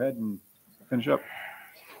they can go ahead and finish up.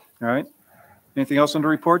 All right. Anything else under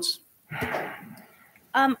reports?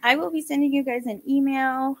 I will be sending you guys an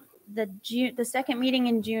email. The second meeting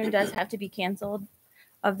in June does have to be canceled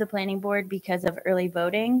of the planning board because of early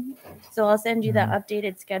voting. So I'll send you the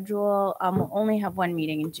updated schedule. We'll only have one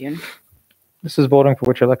meeting in June. This is voting for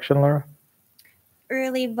which election, Laura?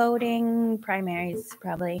 Early voting primaries,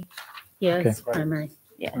 probably. Yeah, Okay. it's primary.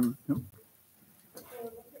 Yeah. Yep.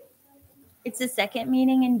 It's the second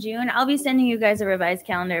meeting in June. I'll be sending you guys a revised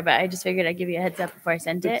calendar, but I just figured I'd give you a heads up before I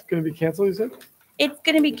sent it. It's going to be canceled, you said? It's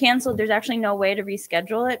going to be canceled. There's actually no way to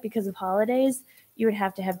reschedule it because of holidays. You would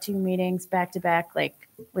have to have 2 meetings back to back, like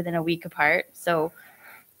within a week apart. So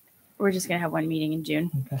we're just going to have 1 meeting in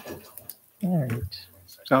June. All right.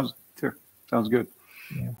 Sounds good.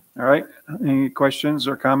 Yeah. All right. Any questions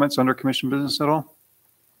or comments under commission business at all?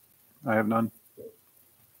 I have none.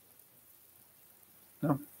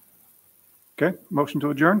 No. Okay. Motion to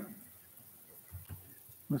adjourn.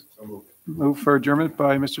 Move for adjournment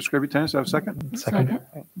by Mr. Scributinus. Have a second? Second.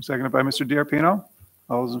 Seconded by Mr. DiArpino.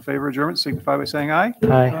 All those in favor of adjournment signify by saying aye.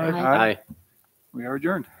 Aye. We are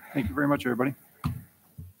adjourned. Thank you very much, everybody.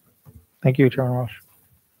 Thank you, Chairman Walsh.